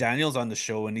Jordan Daniels on the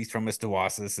show and he's from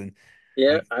Mr. and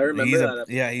yeah, like I remember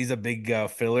that. he's a big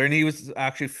fiddler and he was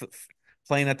actually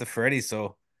playing at the Freddy.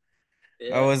 So I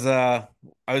Yeah, was uh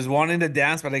I was wanting to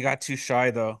dance, but I got too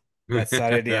shy though that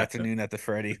Saturday afternoon at the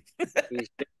Freddy. you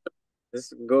should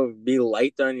just go be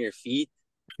light on your feet.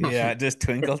 Yeah, just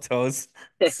twinkle toes.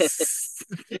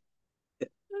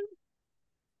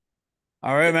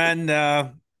 All right,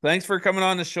 man. Thanks for coming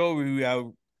on the show. We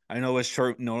I know it's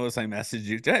short notice. I messaged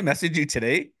you. Did I message you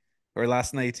today or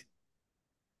last night?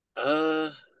 uh,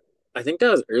 I think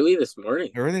that was early this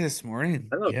morning. Early this I morning.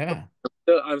 don't know. Yeah.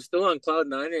 I'm still on cloud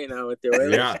nine right now with the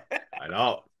Oilers. Yeah, I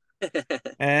know.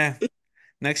 Eh,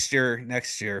 next year,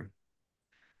 next year.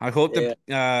 I hope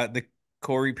Yeah, the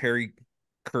Corey Perry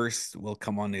curse will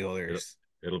come on the It'll, Oilers.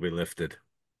 it'll be lifted.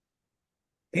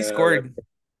 He that scored. It,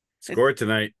 Scored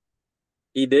tonight.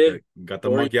 he did. Got the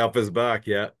Corey, monkey off his back.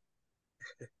 Yeah.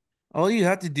 all you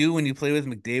have to do when you play with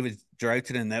McDavid is drive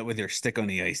to the net with your stick on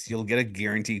the ice. You'll get a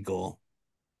guaranteed goal.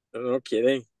 no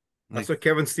kidding. That's Like, what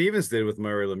Kevin Stevens did with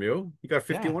Murray Lemieux. He got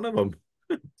yeah. 51 of them.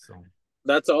 So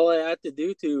That's all I had to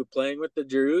do to playing with the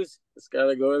Jews. Just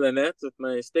gotta go to the nets with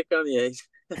my stick on the ice.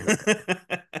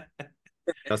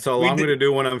 That's all we I'm going to did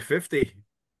do when I'm 50.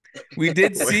 we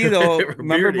did see though.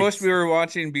 Remember Bush? Beardies. We were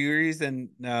watching Beardy's and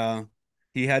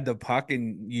he had the puck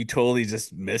and you totally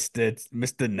just missed it,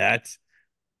 missed the net.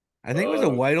 I think it was a Oh,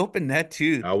 wide open net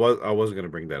too. I wasn't going to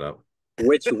bring that up.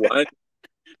 which one?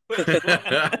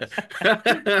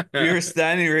 We were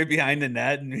standing right behind the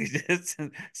net and we just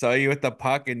saw you with the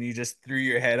puck and you just threw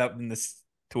your head up in this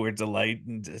towards the light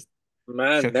and just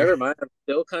Man, shook your never mind. I'm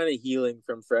still kind of healing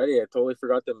from Freddie. I totally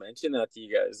forgot to mention that to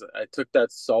you guys. I took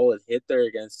that solid hit there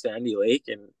against Sandy Lake,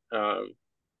 and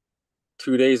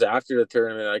 2 days after the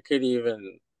tournament, I couldn't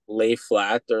even lay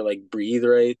flat or like breathe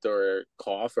right or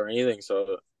cough or anything.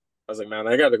 So I was like, man,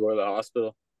 I got to go to the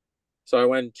hospital. So I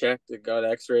went and checked, it got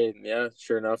X-rayed, and yeah,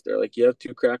 sure enough, they're like, you have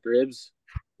two cracked ribs.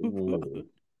 Ooh.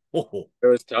 Oh. It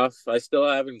was tough. I still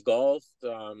haven't golfed.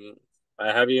 I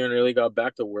haven't even really got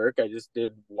back to work. I just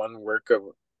did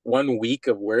 1 week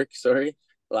of work, sorry,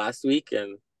 last week,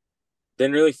 and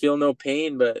didn't really feel no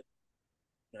pain, but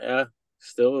yeah,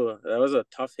 still that was a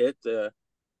tough hit. A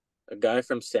guy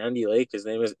from Sandy Lake, his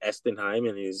name is Eston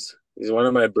Hyman. He's one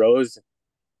of my bros.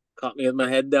 Caught me with my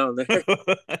head down there.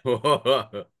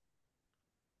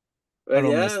 But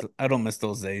yeah, I don't miss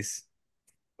those days.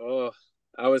 oh,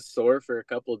 I was sore for a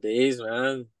couple days,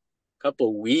 man.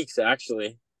 Couple weeks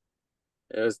actually.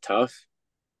 It was tough.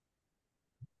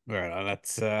 Right on.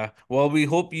 That's well, we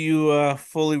hope you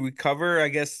fully recover. I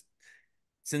guess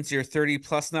since you're 30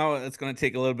 plus now, it's gonna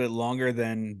take a little bit longer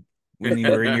than when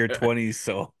you were in your 20s.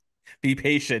 So be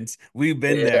patient. We've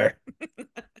been Yeah, there.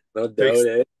 no doubt. takes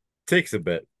Eh? takes a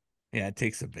bit. Yeah, it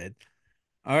takes a bit.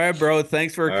 All right, bro.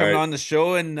 Thanks for All coming right. on the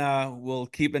show and we'll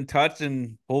keep in touch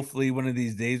and hopefully one of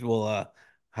these days we'll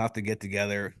have to get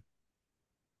together.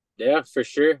 Yeah, for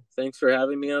sure. Thanks for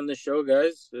having me on the show,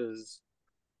 guys. It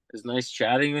was nice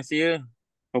chatting with you.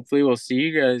 Hopefully we'll see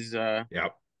you guys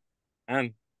Yep.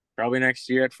 and probably next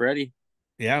year at Freddie.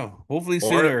 Yeah, hopefully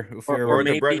Or sooner if we Or or ever.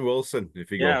 the maybe Brent Wilson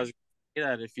if you yeah, I go. was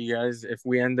gonna say that if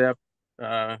we end up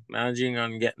managing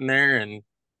on getting there and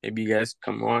maybe you guys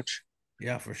come watch.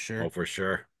 Yeah, for Oh, sure. for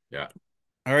sure. Yeah.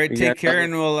 All right, You take guys have care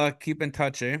and we'll keep in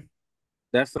touch, eh?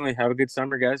 definitely have a good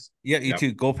summer, guys. Yeah, you Yep.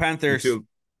 too. Go You Panthers. too.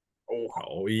 Oh,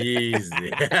 Oh,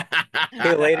 easy. see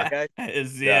you later,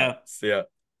 guys. Yeah. Yeah. See ya.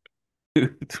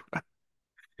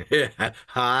 Yeah.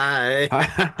 Hi.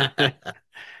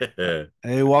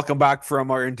 Hey, welcome back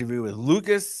from our interview with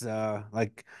Lucas.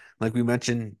 Like we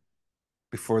mentioned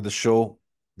before the show,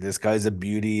 this guy's a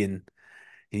beauty, and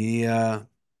he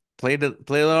played a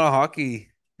lot of hockey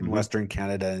in hmm Western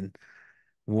Canada, and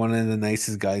one of the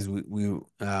nicest guys we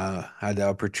had the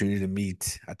opportunity to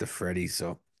meet at the Freddy.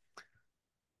 So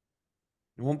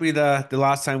it won't be the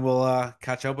last time we'll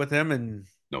catch up with him, and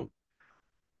No.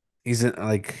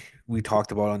 like we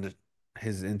talked about on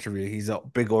his interview. He's a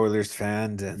big Oilers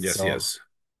fan, and Yes, so. yes.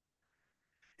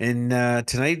 And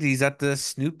tonight he's at the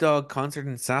Snoop Dogg concert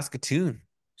in Saskatoon.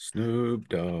 Snoop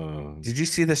Dogg. Did you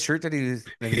see the shirt that he's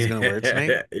gonna wear tonight?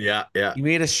 Yeah, yeah, yeah. He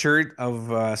made a shirt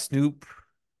of Snoop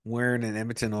wearing an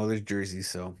Edmonton Oilers jersey.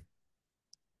 So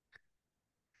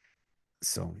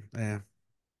yeah,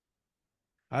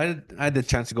 I had the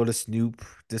chance to go to Snoop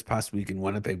this past week in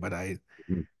Winnipeg, but I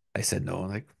said no.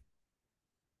 Like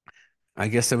I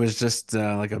guess it was just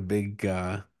like a big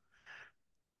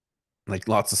like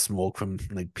lots of smoke from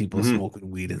like people hmm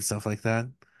smoking weed and stuff like that.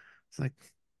 It's like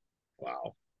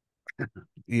Wow.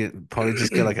 you probably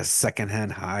just get like a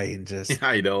secondhand high and Yeah, just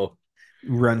I know.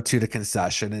 run to the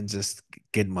concession and just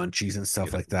get munchies and stuff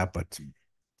Get it. like that. But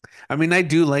I mean, I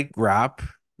do like rap,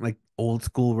 like old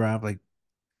school rap,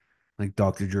 like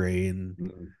Dr. Dre and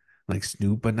Mhm. like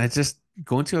Snoop. But I just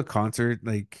going to a concert,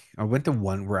 like I went to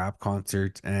one rap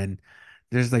concert and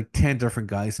there's like 10 different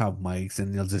guys have mics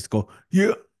and they'll just go,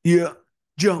 yeah, yeah,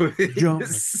 jump, jump.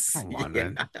 Like, come on, Yeah.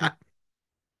 man. Like,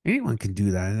 anyone can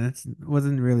do that. And it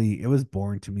wasn't really, it was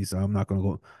boring to me. So I'm not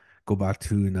gonna go back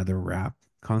to another rap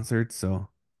concert. So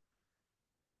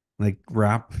like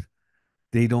rap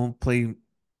they don't play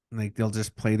like they'll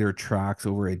just play their tracks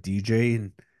over a DJ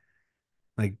and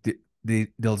like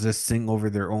they'll just sing over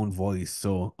their own voice.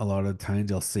 So a lot of the times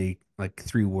they'll say like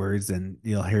three words and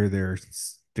you'll hear their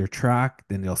track,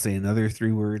 then they'll say another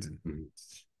three words. And Mhm.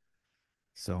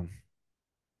 so,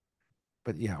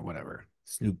 but yeah, whatever.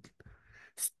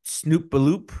 Snoop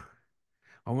Baloop.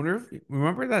 I wonder if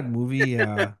remember that movie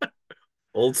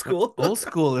Old school. old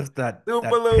school if that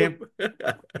Loop-a-loop. pimp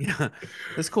yeah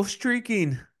let's go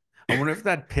streaking. I wonder if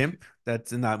that pimp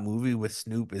that's in that movie with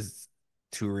Snoop is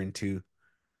touring too.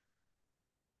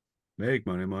 Make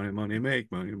money, money, money,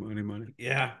 make money, money, money.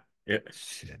 Yeah. Yeah.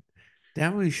 Shit.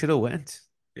 Damn, we should have went.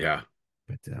 Yeah.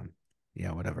 But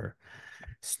yeah, whatever.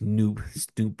 Snoop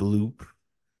Loop.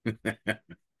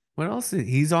 What else?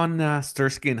 He's on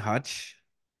Starsky and Hutch.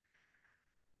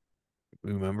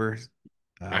 Remember?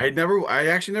 Um, I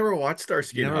actually never watched you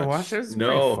Starsky and never watched it? Hutch. It's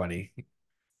very No. funny.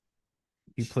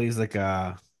 He plays like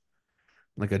a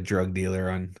drug dealer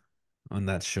on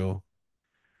that show.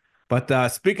 But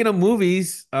speaking of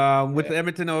movies, with Yeah. the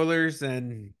Edmonton Oilers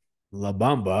and La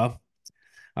Bamba,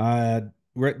 uh,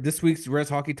 this week's Rez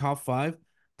Hockey top five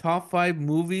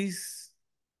movies,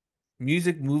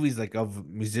 music movies like of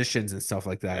musicians and stuff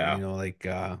like that. Yeah. Like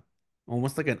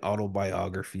almost like an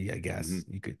autobiography, I hmm guess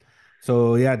you could.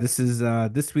 So yeah, this is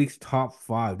this week's top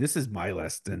five. This is my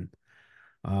list, and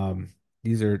um,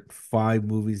 these are five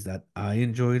movies that I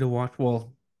enjoy to watch.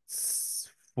 Well,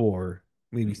 four,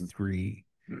 maybe three,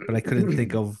 but I couldn't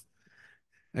think of.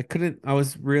 I couldn't. I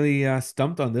was really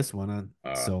stumped on this one.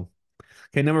 So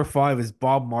okay, number five is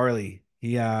Bob Marley.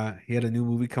 He had a new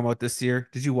movie come out this year.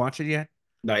 Did you watch it yet?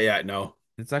 Not yet, no.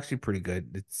 It's actually pretty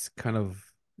good. It's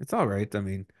all right. I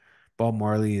mean, Bob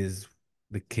Marley is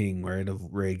the king, right, of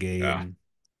reggae, Yeah. and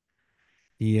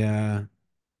yeah.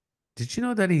 Did you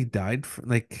know that he died for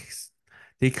like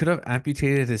they could have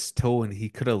amputated his toe and he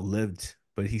could have lived,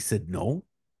 but he said no.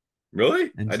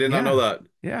 Really? And I did not know yeah, that.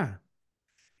 yeah.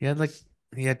 He had like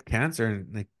he had cancer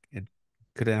and like it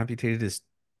could have amputated his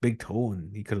big toe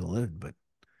and he could have lived, but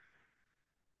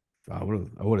I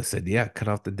would have said, yeah, cut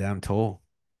off the damn toe.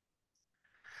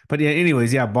 But yeah,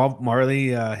 anyways, yeah, Bob Marley,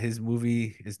 his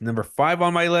movie is number five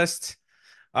on my list.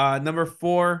 Number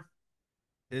four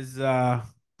is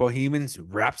Bohemian's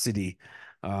Rhapsody,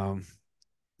 um,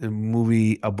 the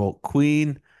movie about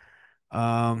Queen.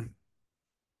 Um,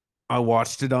 I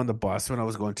watched it on the bus when I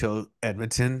was going to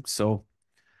Edmonton, so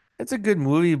it's a good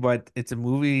movie, but it's a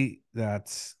movie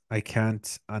that I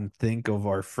can't unthink of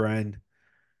our friend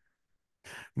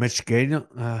Mitch Gagnon,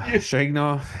 Yeah,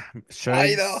 Shagno,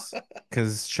 I know. Shags,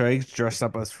 because Shags dressed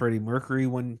up as Freddie Mercury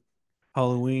one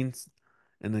Halloween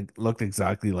and it looked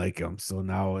exactly like him. So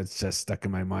now it's just stuck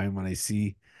in my mind when I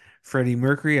see Freddie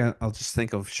Mercury, I'll just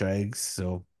think of Shags.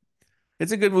 So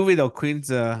it's a good movie though.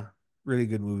 Queen's a really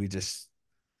good movie, just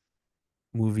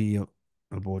movie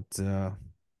about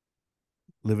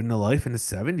living the life in the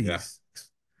Yeah. 70s.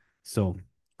 So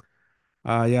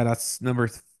yeah, that's number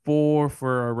four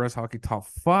for our Rez Hockey top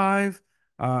five.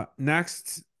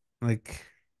 Next, like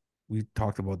we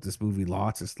talked about this movie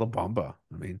lots, it's La Bamba.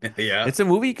 I mean, Yeah. it's a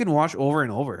movie you can watch over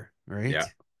and over, Yeah.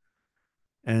 right?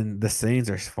 And the scenes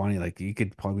are funny. Like you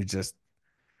could probably just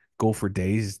go for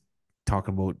days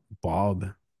talking about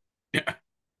Bob. Yeah.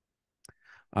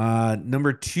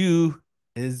 Number two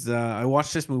is I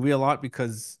watched this movie a lot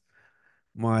because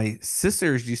my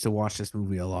sisters used to watch this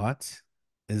movie a lot.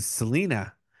 Is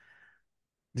Selena.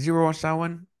 Did you ever watch that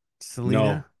one? No,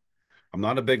 Selena? I'm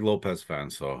not a big Lopez fan,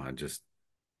 so I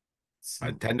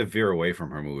So tend to veer away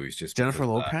from her movies just Jennifer because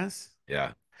of that. Lopez?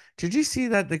 Yeah. Did you see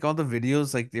that like all the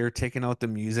videos like they're taking out the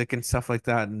music and stuff like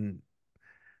that and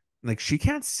like she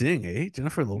can't sing, eh?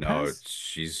 Jennifer No, Lopez?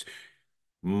 she's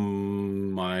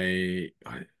my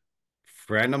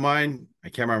friend of mine. I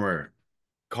can't remember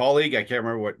colleague. I can't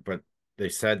remember what, but they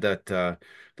said that the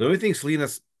only thing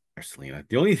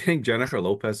the only thing Jennifer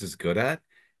Lopez is good at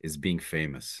is being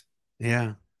famous.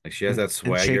 Yeah. Like she has that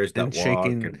And swaggers, that walk,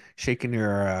 and shaking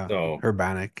so her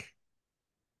bannock.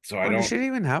 I Oh, she don't didn't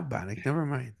even have bannock. Never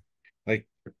mind. like.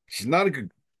 She's not a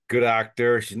good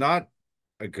actor. She's not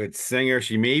a good singer.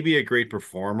 She may be a great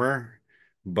performer,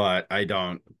 but I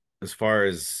don't. As far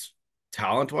as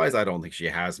talent wise, I don't think she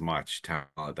has much talent.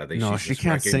 I think No, she's she just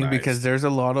can't sing because recognized. there's a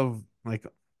lot of like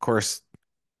of course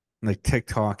like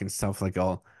TikTok and stuff like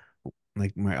all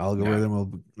like my Yeah, algorithm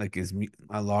will like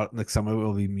a lot like some of it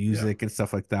will be yeah. music and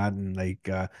stuff like that and like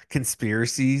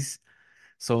conspiracies.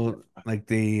 So like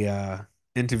they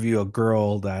interview a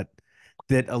girl that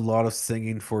did a lot of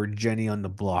singing for Jenny on the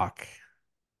Block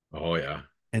Oh yeah.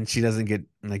 and she doesn't get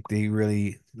like they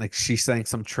really like she sang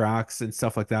some tracks and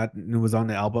stuff like that and it was on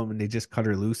the album and they just cut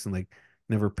her loose and like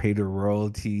never paid her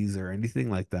royalties or anything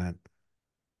like that.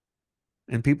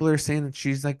 And people are saying that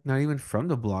she's like not even from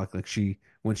the block. Like she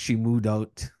when she moved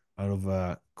out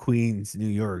of Queens, New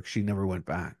York, she never went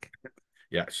back.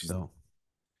 Yeah, So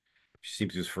she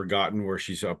seems to have forgotten where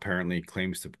she's apparently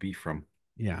claims to be from.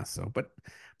 yeah, so but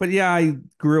yeah, I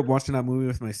grew up watching that movie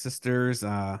with my sisters.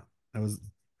 That was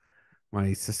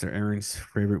my sister Erin's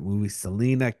favorite movie,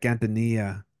 Selena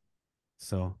Quintanilla.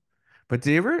 So but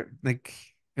do you ever like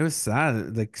it was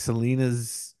sad, like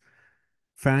Selena's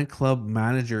fan club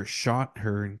manager shot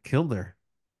her and killed her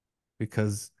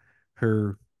because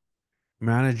her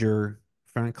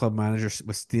fan club manager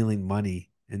was stealing money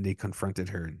and they confronted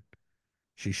her and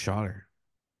she shot her.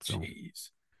 So,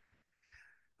 Jeez.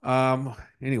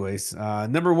 anyways,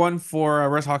 number one for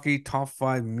Rest Hockey top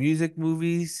five music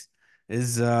movies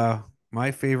is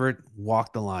my favorite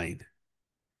Walk the Line.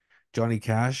 Johnny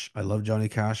Cash. I love Johnny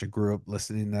Cash. I grew up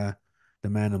listening to The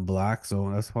Man in Black,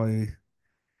 so that's why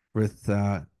with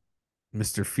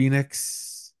Mr.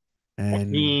 Phoenix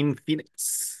and Joaquin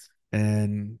Phoenix.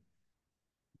 and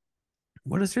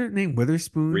what is her name?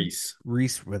 Witherspoon? Reese.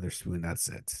 Reese Witherspoon, that's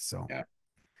it. So Yeah.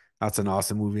 that's an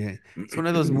awesome movie. It's one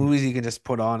of those movies you can just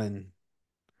put on and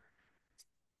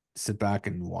sit back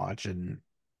and watch. And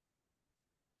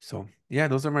so, yeah,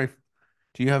 those are my.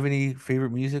 Do you have any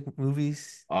favorite music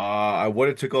movies? I would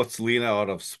have took out Selena out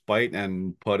of spite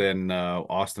and put in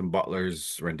Austin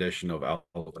Butler's rendition of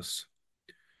Elvis.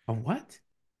 Oh, what?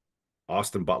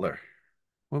 Austin Butler.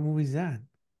 What movie is that?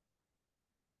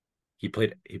 He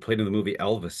played in the movie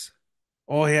Elvis.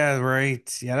 Oh yeah, right.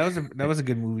 Yeah, that was a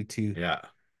good movie too. Yeah.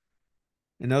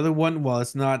 Another one, well,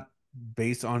 it's not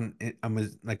based on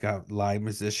like a live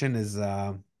musician, is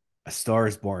A Star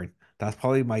Is Born. That's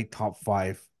probably my top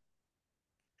five.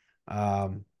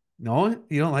 No,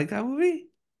 you don't like that movie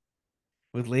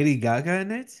with Lady Gaga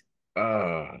in it?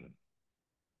 Uh,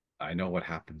 I know what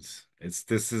happens.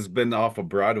 This has been off of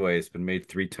Broadway. It's been made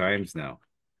 3 times now.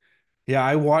 Yeah,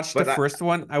 I watched the But first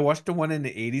one. I watched the one in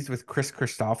the 80s with Chris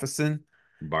Christopherson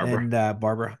Barbara, and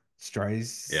Barbara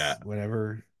yeah, Streisand,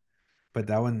 whatever. But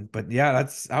that one, but yeah,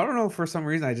 I don't know, for some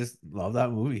reason I just love that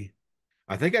movie.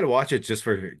 I think I'd watch it just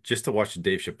to watch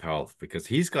Dave Chappelle because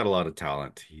he's got a lot of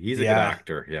talent. He's a good Yeah.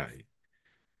 actor. Yeah,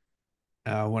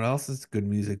 What else is a good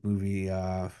music movie?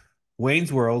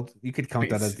 Wayne's World. You could count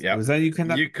that as yeah, was that you can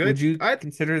that you would could. you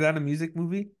consider that a music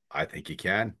movie? I think you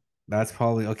can. That's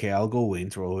probably okay. I'll go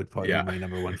Wayne's World would probably be Yeah. my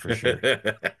number one for sure.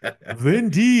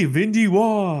 Vindy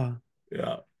Wah.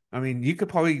 Yeah. I mean, you could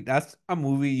probably that's a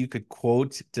movie you could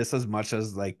quote just as much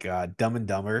as like Dumb and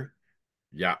Dumber.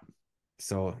 Yeah.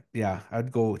 So yeah,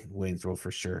 I'd go Wayne's World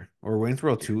for sure. Or Wayne's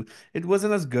World 2. It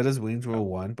wasn't as good as Wayne's Yeah. World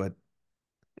 1, but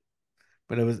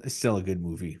it's still a good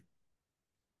movie.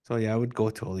 So yeah, I would go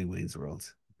totally Wayne's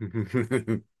World.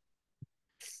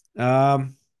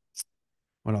 Um,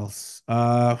 what else?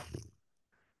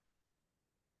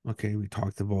 Okay, we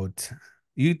talked about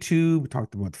YouTube, we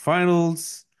talked about the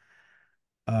finals,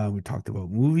 we talked about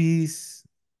movies.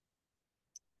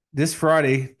 This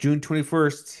Friday, June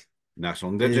 21st,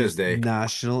 National Indigenous is Day.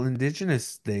 National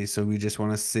Indigenous Day. So we just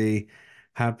want to say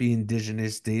happy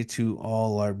Indigenous Day to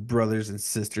all our brothers and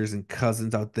sisters and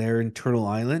cousins out there in Turtle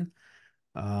Island.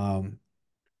 Um,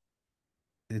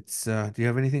 it's do you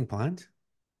have anything planned?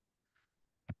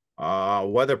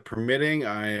 Weather permitting,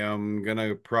 I am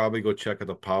gonna probably go check out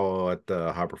the powwow at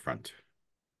the Harborfront.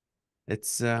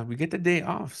 It's we get the day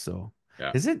off, so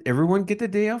Yeah. is it everyone get the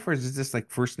day off or is it just like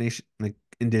First Nation like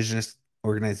Indigenous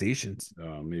organizations?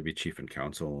 Maybe chief and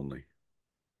council only.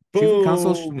 Chief and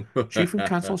council Boom. chief and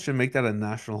council should make that a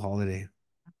national holiday.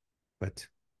 But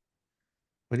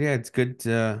but yeah, it's good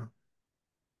to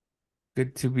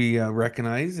be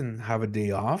recognized and have a day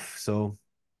off. So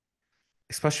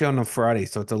especially on a Friday,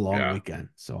 so it's a long Yeah. weekend.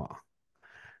 So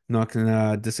not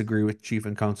gonna disagree with Chief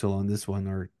and Council on this one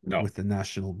or No. with the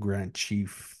National Grand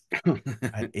Chief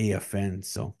at AFN.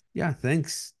 So yeah,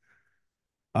 thanks.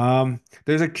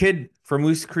 There's a kid from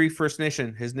Moose Cree First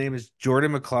Nation. His name is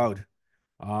Jordan McLeod.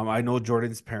 I know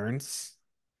Jordan's parents,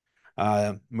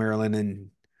 Marilyn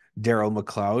and Daryl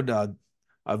McLeod.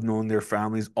 I've known their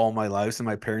families all my life, and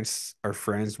my parents are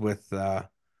friends with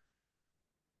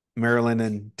Marilyn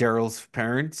and Daryl's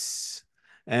parents.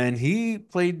 And he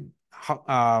played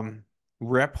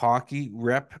rep hockey,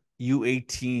 rep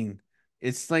U18.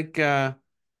 It's like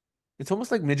it's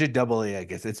almost like midget double A, I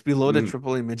guess. It's below the Mm.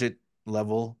 triple A midget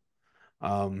level.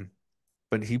 Um,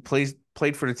 but he played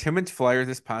for the Timmins Flyers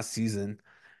this past season,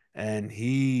 and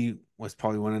he was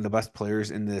probably one of the best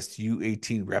players in this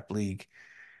U18 rep league,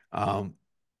 um,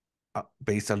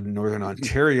 based out of Northern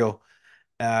Ontario.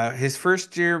 His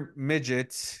first year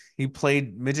midget, he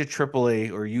played midget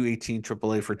AAA or U18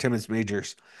 AAA for Timmins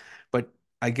Majors, but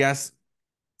I guess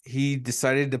he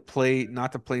decided to play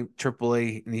not to play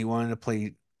AAA, and he wanted to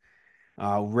play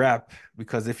rep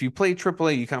because if you play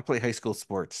AAA, you can't play high school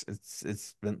sports.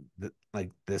 It's been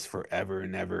like this forever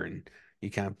and ever, and you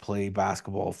can't play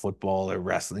basketball, football, or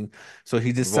wrestling. So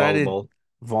he decided Volleyball.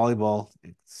 volleyball.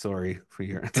 Sorry for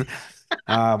your,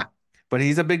 um, but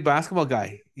he's a big basketball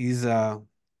guy.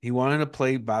 He wanted to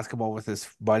play basketball with his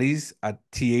buddies at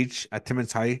at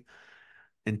Timmins High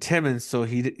in Timmins, so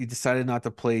he decided not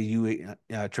to play AAA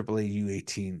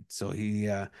U18. So he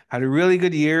had a really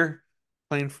good year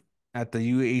playing at the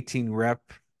U18 rep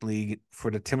league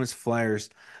for the Timmins Flyers.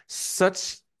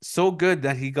 So good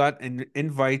that he got an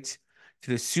invite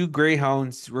to the Sioux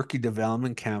Greyhounds rookie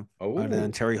development camp out of the Oh,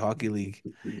 Ontario Hockey League,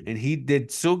 and he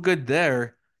did so good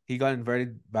there. He got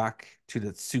invited back to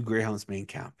the Sioux Greyhounds main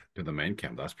camp. to the main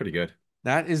camp. That's pretty good.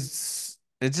 That is,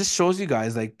 it just shows you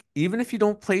guys like even if you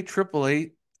don't play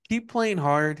AAA, keep playing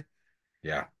hard,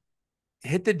 Yeah.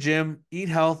 hit the gym, eat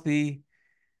healthy,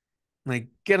 like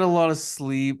get a lot of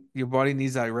sleep. Your body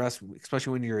needs that rest,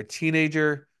 especially when you're a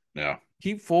teenager. Yeah.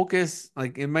 Keep focus.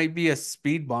 Like it might be a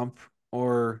speed bump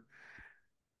or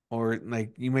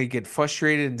like you may get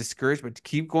frustrated and discouraged, but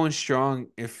keep going strong.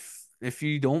 If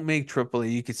you don't make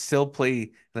AAA, you could still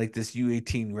play like this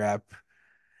U18 rep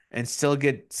and still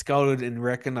get scouted and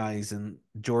recognized. And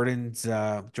Jordan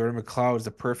McLeod is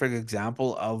a perfect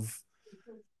example of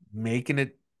making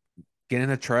it, getting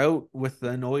a tryout with the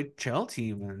OHL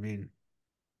team. I mean,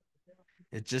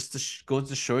 it just goes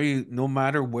to show you, no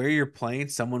matter where you're playing,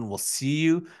 someone will see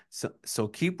you. So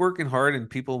keep working hard, and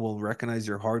people will recognize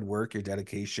your hard work, your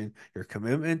dedication, your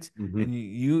commitment, Hmm. and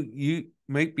you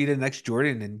might be the next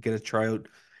Jordan and get a tryout.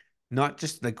 Not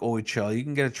just like OHL, you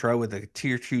can get a try with a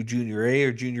tier two junior A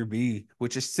or junior B,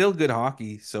 which is still good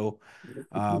hockey. So,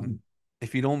 um,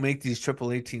 if you don't make these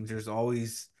AAA teams, there's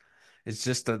always it's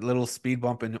just a little speed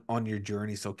bump on your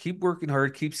journey. So keep working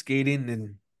hard, keep skating,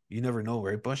 and you never know,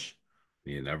 right, Bush?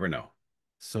 You never know.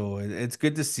 So it's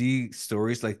good to see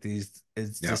stories like these.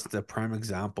 It's Yeah. just a prime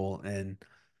example, and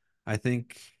I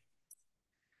think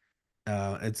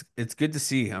it's good to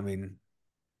see. I mean,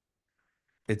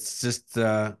 it's just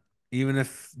even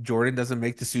if Jordan doesn't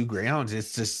make the Sioux Greyhounds,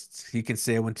 it's just he can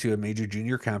say I went to a major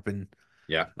junior camp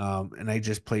Yeah. and I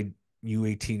just played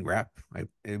U18 rep,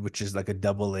 which is like a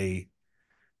double A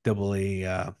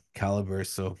caliber.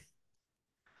 So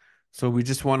we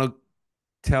just want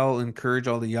to encourage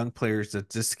all the young players to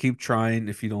just keep trying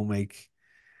if you don't make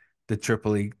the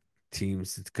Triple A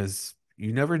teams, because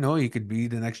you never know, you could be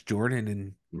the next Jordan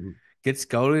and Mhm. get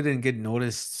scouted and get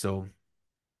noticed. So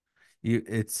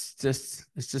it's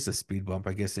just a speed bump,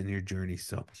 I guess, in your journey.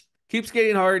 So keep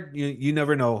skating hard. You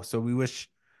never know. So we wish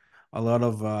a lot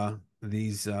of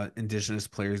these Indigenous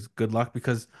players good luck,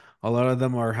 because a lot of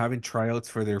them are having tryouts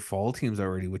for their fall teams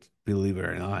already, which, believe it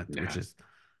or not, which Yeah, is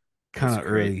that's kind of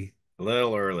great. early. A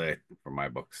little early for my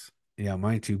books. Yeah,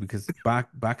 mine too, because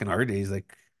back in our days,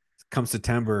 like come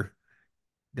September,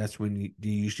 that's when you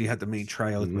usually have to make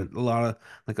tryouts. Hmm. But a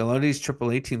lot of these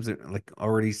AAA teams are like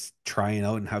already trying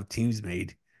out and have teams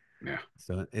made. Yeah.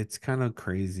 So it's kind of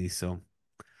crazy. So,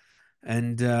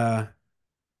 and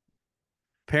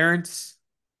parents,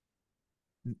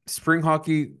 spring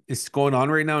hockey is going on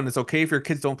right now, and it's okay if your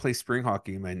kids don't play spring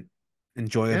hockey, man.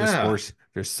 Enjoy other Yeah. sports.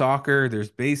 There's soccer, there's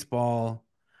baseball,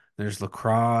 there's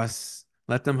lacrosse.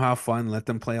 Let them have fun. Let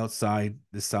them play outside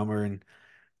this summer, and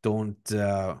don't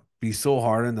be so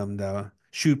hard on them to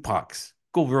shoot pucks,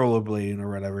 go rollerblading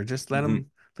or whatever. Just Hmm. let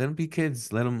them be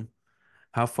kids. Let them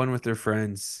have fun with their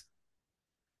friends.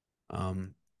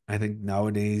 Um, I think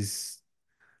nowadays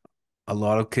a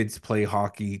lot of kids play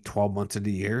hockey 12 months of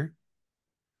the year,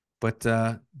 but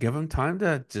give them time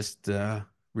to just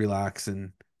relax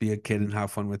and be a kid and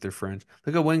have fun with their friends.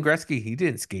 Look at Wayne Gretzky. He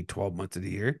didn't skate 12 months of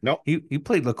the year. Nope. He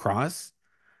played lacrosse.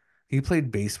 He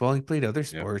played baseball. He played other Yep.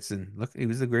 sports, and look, he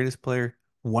was the greatest player,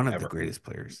 one of the Ever. greatest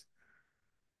players.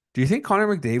 Do you think Connor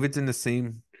McDavid's in the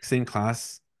same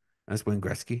class as Wayne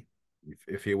Gretzky?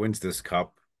 If he wins this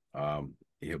cup,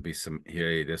 he'll be some.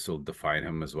 This will define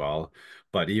him as well.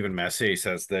 But even Messi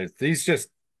says that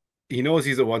he knows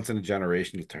he's a once in a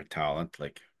generation talent.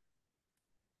 Like,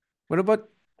 What about,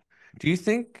 do you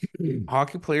think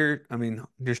hockey player, I mean,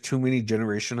 there's too many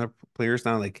generational players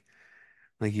now, like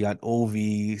you got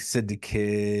Ovi, Sid the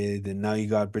Kid, and now you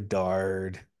got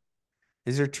Bedard.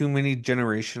 Is there too many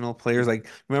generational players? Like,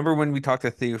 remember when we talked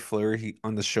to Theo Fleur, he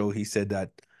on the show, he said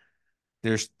that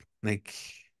there's like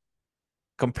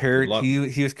there's a compared, lot.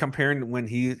 he was comparing when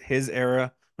his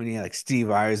era, when he had like Steve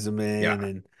Eisenman Yeah.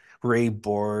 and Ray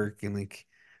Bork, and like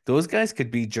those guys could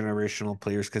be generational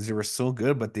players because they were so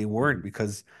good, but they weren't Mhm.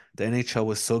 because the NHL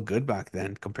was so good back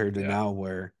then compared to Yeah. now,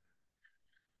 where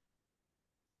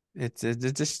it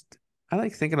just, I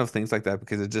like thinking of things like that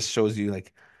because it just shows you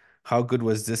like how good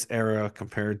was this era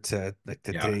compared to like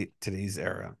Yeah. today's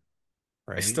era,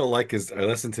 I right? still like his. I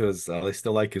listened to his. I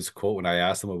still like his quote when I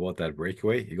asked him about that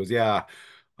breakaway. He goes, "Yeah,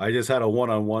 I just had a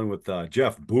one-on-one with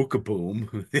Jeff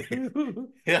Bookaboom."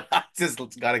 Yeah, I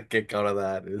just got a kick out of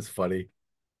that. It's funny.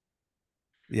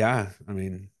 Yeah, I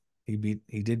mean, he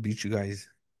did beat you guys,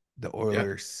 the Yeah,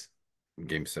 Oilers.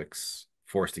 game six,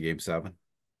 forced to game seven.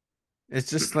 It's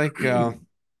just like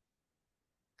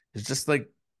it's just like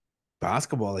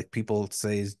basketball. Like people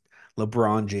say, is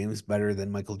LeBron James better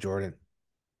than Michael Jordan?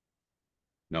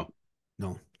 No,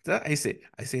 No, I say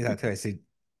that too. I say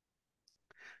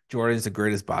Jordan is the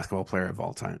greatest basketball player of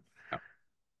all time no.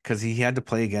 because he had to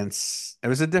play against. It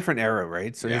was a different era,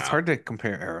 right? So it's Yeah, hard to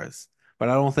compare eras. But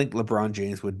I don't think LeBron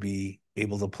James would be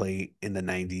able to play in the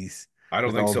 '90s I don't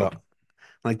with think all so. the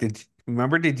like the.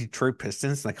 Remember the Detroit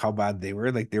Pistons, like how bad they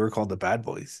were? Like they were called the Bad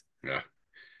Boys. Yeah,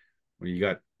 when you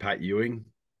got Pat Ewing,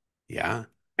 Yeah.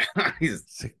 he's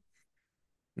It's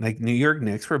like New York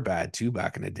Knicks were bad too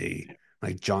back in the day.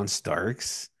 Like John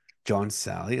Starks, John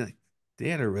Sally, like they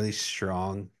had a really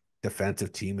strong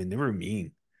defensive team and they were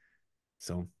mean.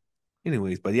 So,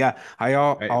 anyways, but yeah, I,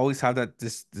 always have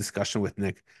this discussion with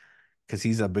Nick because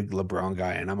he's a big LeBron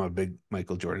guy and I'm a big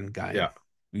Michael Jordan guy, and yeah.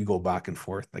 we go back and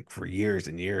forth like for years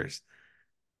and years.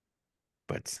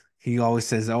 But he always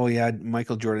says, "Oh yeah,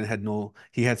 Michael Jordan had no,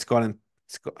 he had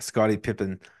Scottie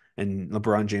Pippen, and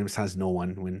LeBron James has no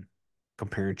one when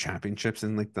comparing championships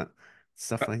and like that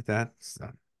stuff like that."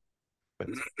 So, but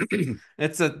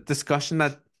it's a discussion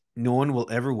that no one will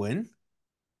ever win,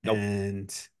 Nope.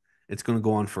 and it's going to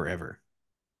go on forever.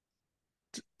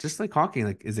 Just like hockey,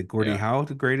 like is it Gordie Yeah, Howe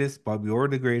the greatest, Bobby Orr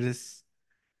the greatest,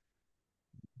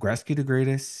 Gretzky the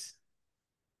greatest,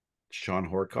 Sean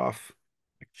Horkoff.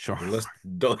 sure, The list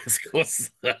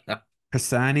goes.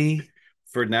 Pisani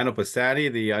Fernando Pisani,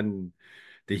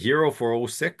 the hero for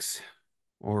 '06.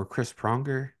 or Chris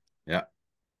Pronger? Yeah,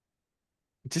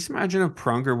 Just imagine if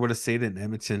Pronger would have stayed in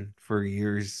Edmonton for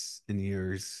years and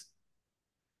years.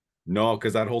 no,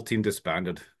 because that whole team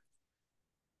disbanded.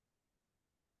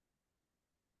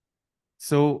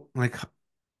 So, like,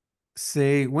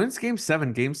 say, when's game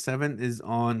seven? Game 7 is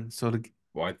on, so the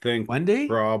Well, I think Monday?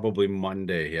 probably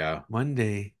Monday. Yeah,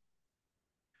 Monday.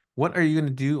 What are you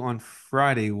gonna do on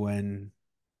Friday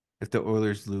if the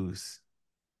Oilers lose?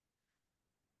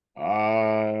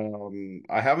 I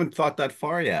haven't thought that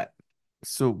far yet.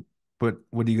 So, but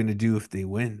what are you gonna do if they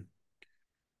win?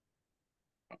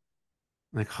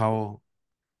 Like how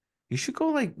you should go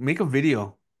like make a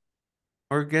video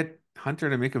or get Hunter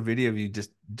to make a video of you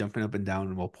just jumping up and down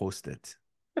and we'll post it.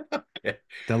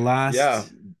 The Yeah,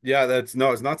 last yeah, that's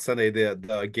no, it's not Sunday.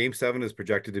 The game seven is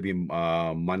projected to be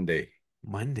Monday.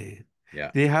 Monday.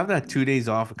 Yeah. They have that 2 days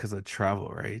off because of travel,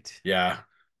 right? Yeah.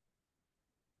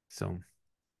 So,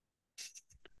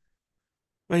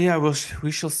 but yeah,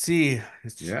 we shall see.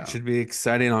 It Yeah. should be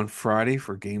exciting on Friday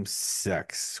for game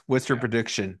 6. What's your Yeah.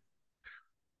 prediction?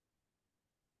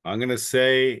 I'm gonna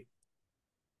say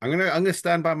I'm gonna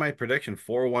stand by my prediction.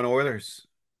 4-1 Oilers,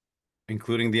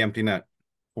 including the empty net.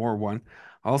 4-1.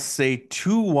 I'll say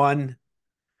 2-1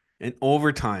 in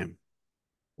overtime.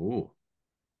 Ooh.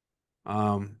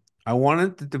 I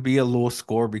wanted it to be a low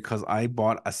score because I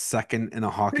bought a second in a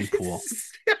hockey pool.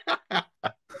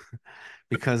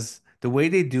 Because the way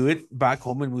they do it back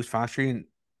home in Moose Factory and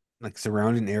like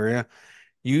surrounding area,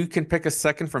 you can pick a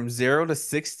second from 0 to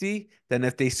 60. Then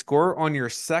if they score on your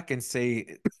second,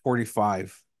 say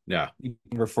 45, Yeah.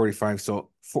 number 45.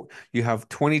 So you have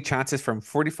 20 chances from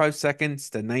 45 seconds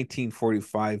to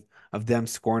 1945 of them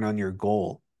scoring on your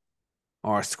goal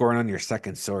or scoring on your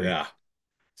second, sorry. Yeah.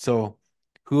 So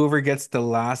whoever gets the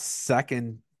last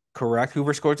second correct,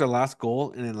 whoever scores the last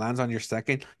goal and it lands on your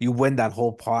second, you win that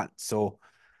whole pot. So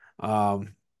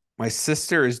um, my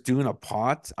sister is doing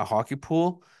a hockey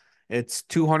pool. It's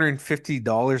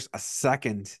 $250 a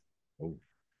second. Oh.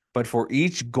 But for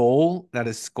each goal that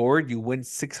is scored, you win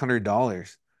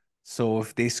 $600. So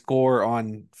if they score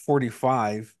on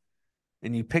 45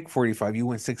 and you pick 45, you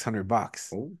win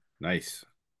 $600. Oh, nice.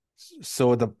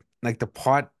 So the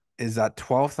pot is at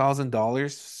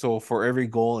 $12,000. So for every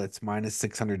goal, it's minus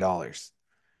 $600.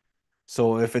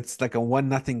 So if it's like a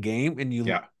 1-0 game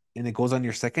Yeah. and it goes on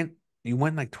your second, you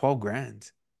win like 12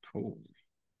 grand. Oh.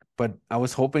 But I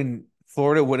was hoping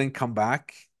Florida wouldn't come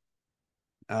back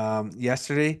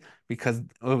yesterday because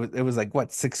it was like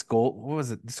what 6 goal, what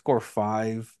was it? The score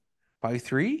 5-3.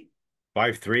 5-3,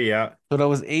 yeah. So that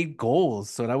was 8 goals.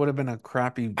 So that would have been a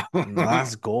crappy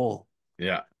last goal.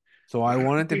 Yeah. So I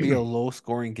want it to be a low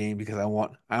scoring game because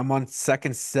I'm on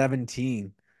second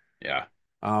 17. Yeah.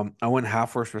 I went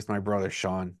half horse with my brother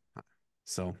Sean.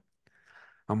 So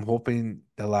I'm hoping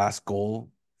the last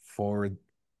goal for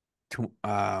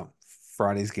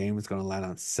Friday's game is going to land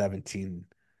on 17.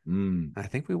 Mm. I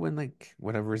think we win like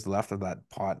whatever is left of that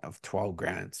pot of 12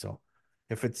 grand. So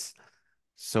if it's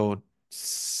so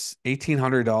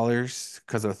 $1,800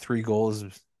 because of 3 goals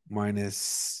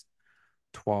minus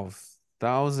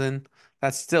 12,000,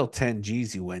 that's still 10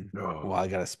 G's you win. Well, Oh. I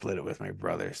gotta split it with my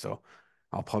brother, so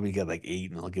I'll probably get like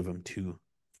 8 and I'll give him 2.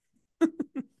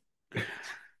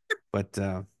 But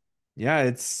yeah,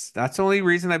 that's the only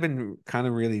reason I've been kind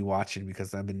of really watching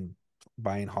because I've been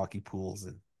buying hockey pools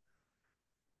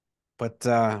but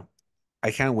I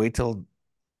can't wait till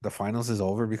the finals is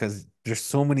over because there's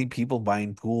so many people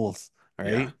buying pools,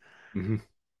 Yeah. right? Hmm.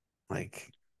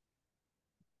 Like,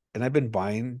 and I've been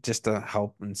buying just to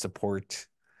help and support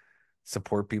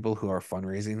people who are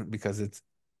fundraising because it's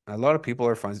a lot of people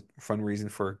are fundraising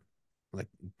for like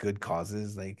good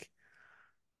causes, like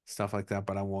stuff like that.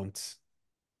 But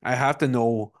I have to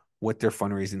know what they're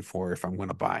fundraising for if I'm going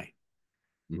to buy,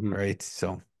 Hmm. right?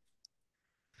 So,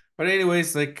 but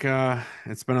anyways, like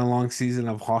it's been a long season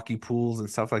of hockey pools and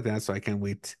stuff like that, so I can't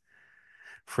wait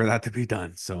for that to be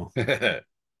done. So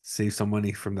save some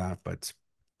money from that. But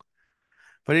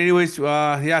anyways,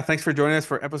 yeah, thanks for joining us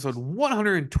for episode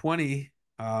 120.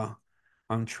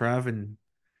 I'm Trev, and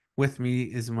with me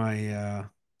is my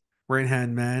right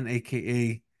hand man,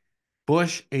 aka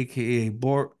Bush, aka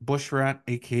Bush Rat,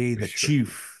 aka the Sure.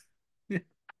 Chief.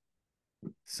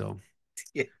 So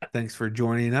Yeah. thanks for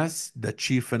joining us, the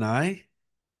Chief and I.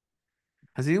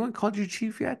 Has anyone called you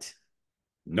Chief yet?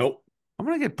 Nope. I'm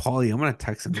gonna get Paulie. I'm gonna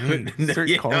text him. Hey,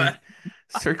 Yeah.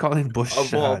 start calling Bush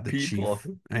Of all the people,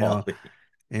 Chief. I know, Polly.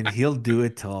 and Yeah. he'll do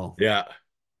it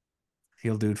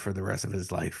for the rest of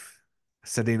his life,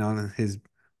 sitting on his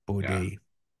Yeah.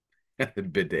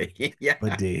 bidet. Bidet. Yeah.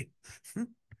 Bidet.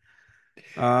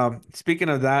 Speaking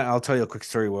of that, I'll tell you a quick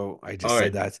story. Well, I just All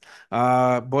said right.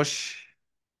 that. Bush,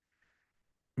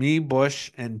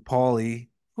 and Paulie.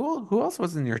 Who else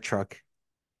was in your truck?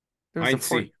 There was a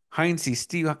Ford Heinze. Heinze,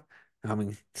 Steve. I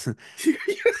mean, Steve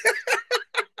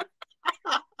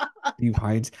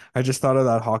Hines. I just thought of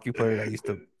that hockey player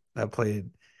that played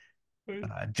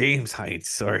James Hines.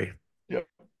 Sorry. Yep.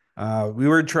 We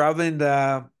were traveling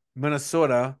to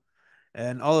Minnesota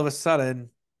And all of a sudden,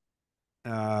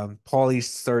 Paulie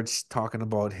starts talking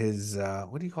about his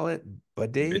what do you call it?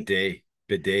 Bidet?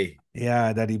 Bidet.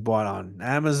 Yeah, that he bought on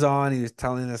Amazon. He was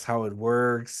telling us how it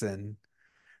works and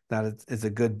that it's a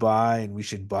good buy and we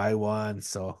should buy one.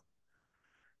 So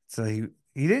he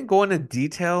didn't go into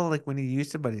detail like when he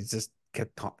used it, but he just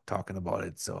kept talking about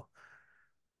it. So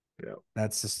Yeah.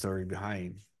 that's the story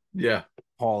behind Yeah.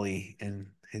 Paulie and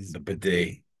his The bidet.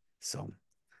 bidet. So,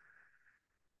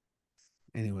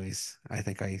 anyways, I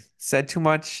think I said too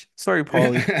much. Sorry,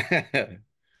 Paulie.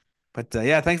 But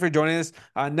yeah, thanks for joining us.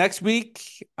 Next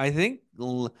week, I think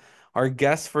our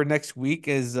guest for next week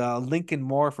is Lincoln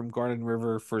Moore from Garden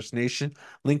River First Nation.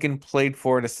 Lincoln played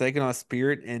for the Saginaw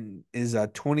Spirit and is a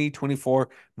 2024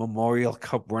 Memorial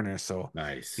Cup winner. So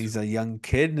Nice. he's a young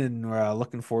kid, and we're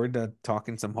looking forward to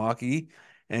talking some hockey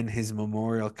and his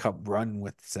Memorial Cup run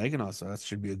with Saginaw. So that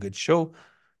should be a good show.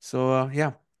 So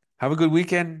yeah, have a good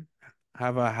weekend.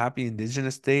 Have a happy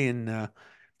Indigenous Day, and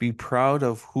be proud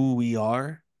of who we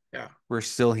are. Yeah. We're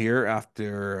still here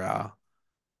after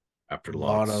After a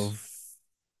lot lots. of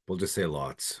We'll just say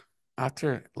lots.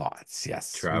 after lots.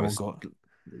 Yes, we won't Travis go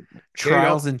carried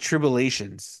trials out. and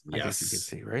tribulations, I guess you could Yes.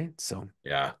 say, right? So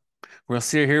Yeah. we're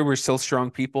still here. We're still strong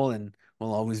people, and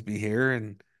we'll always be here.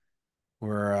 And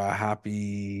we're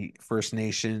happy First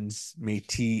Nations,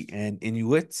 Métis, and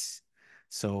Inuits.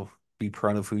 So be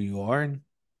proud of who you are and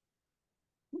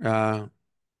uh,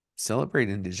 celebrate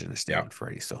Indigenous Day Yeah. on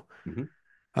Friday. So Mm-hmm.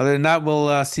 other than that,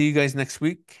 we'll see you guys next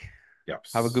week. Yep.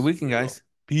 Have a good weekend, We will. guys.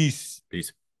 Peace.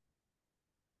 Peace.